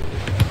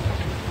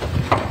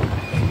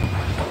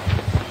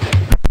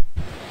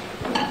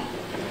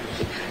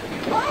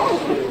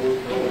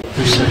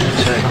 Who sent the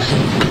text?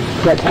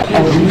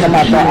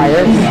 About the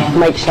iron,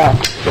 Mike Shaw.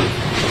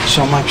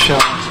 So Mike Shaw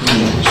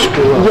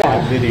screw up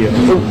Yeah. my video.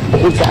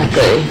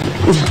 Exactly.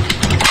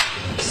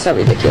 So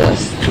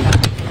ridiculous.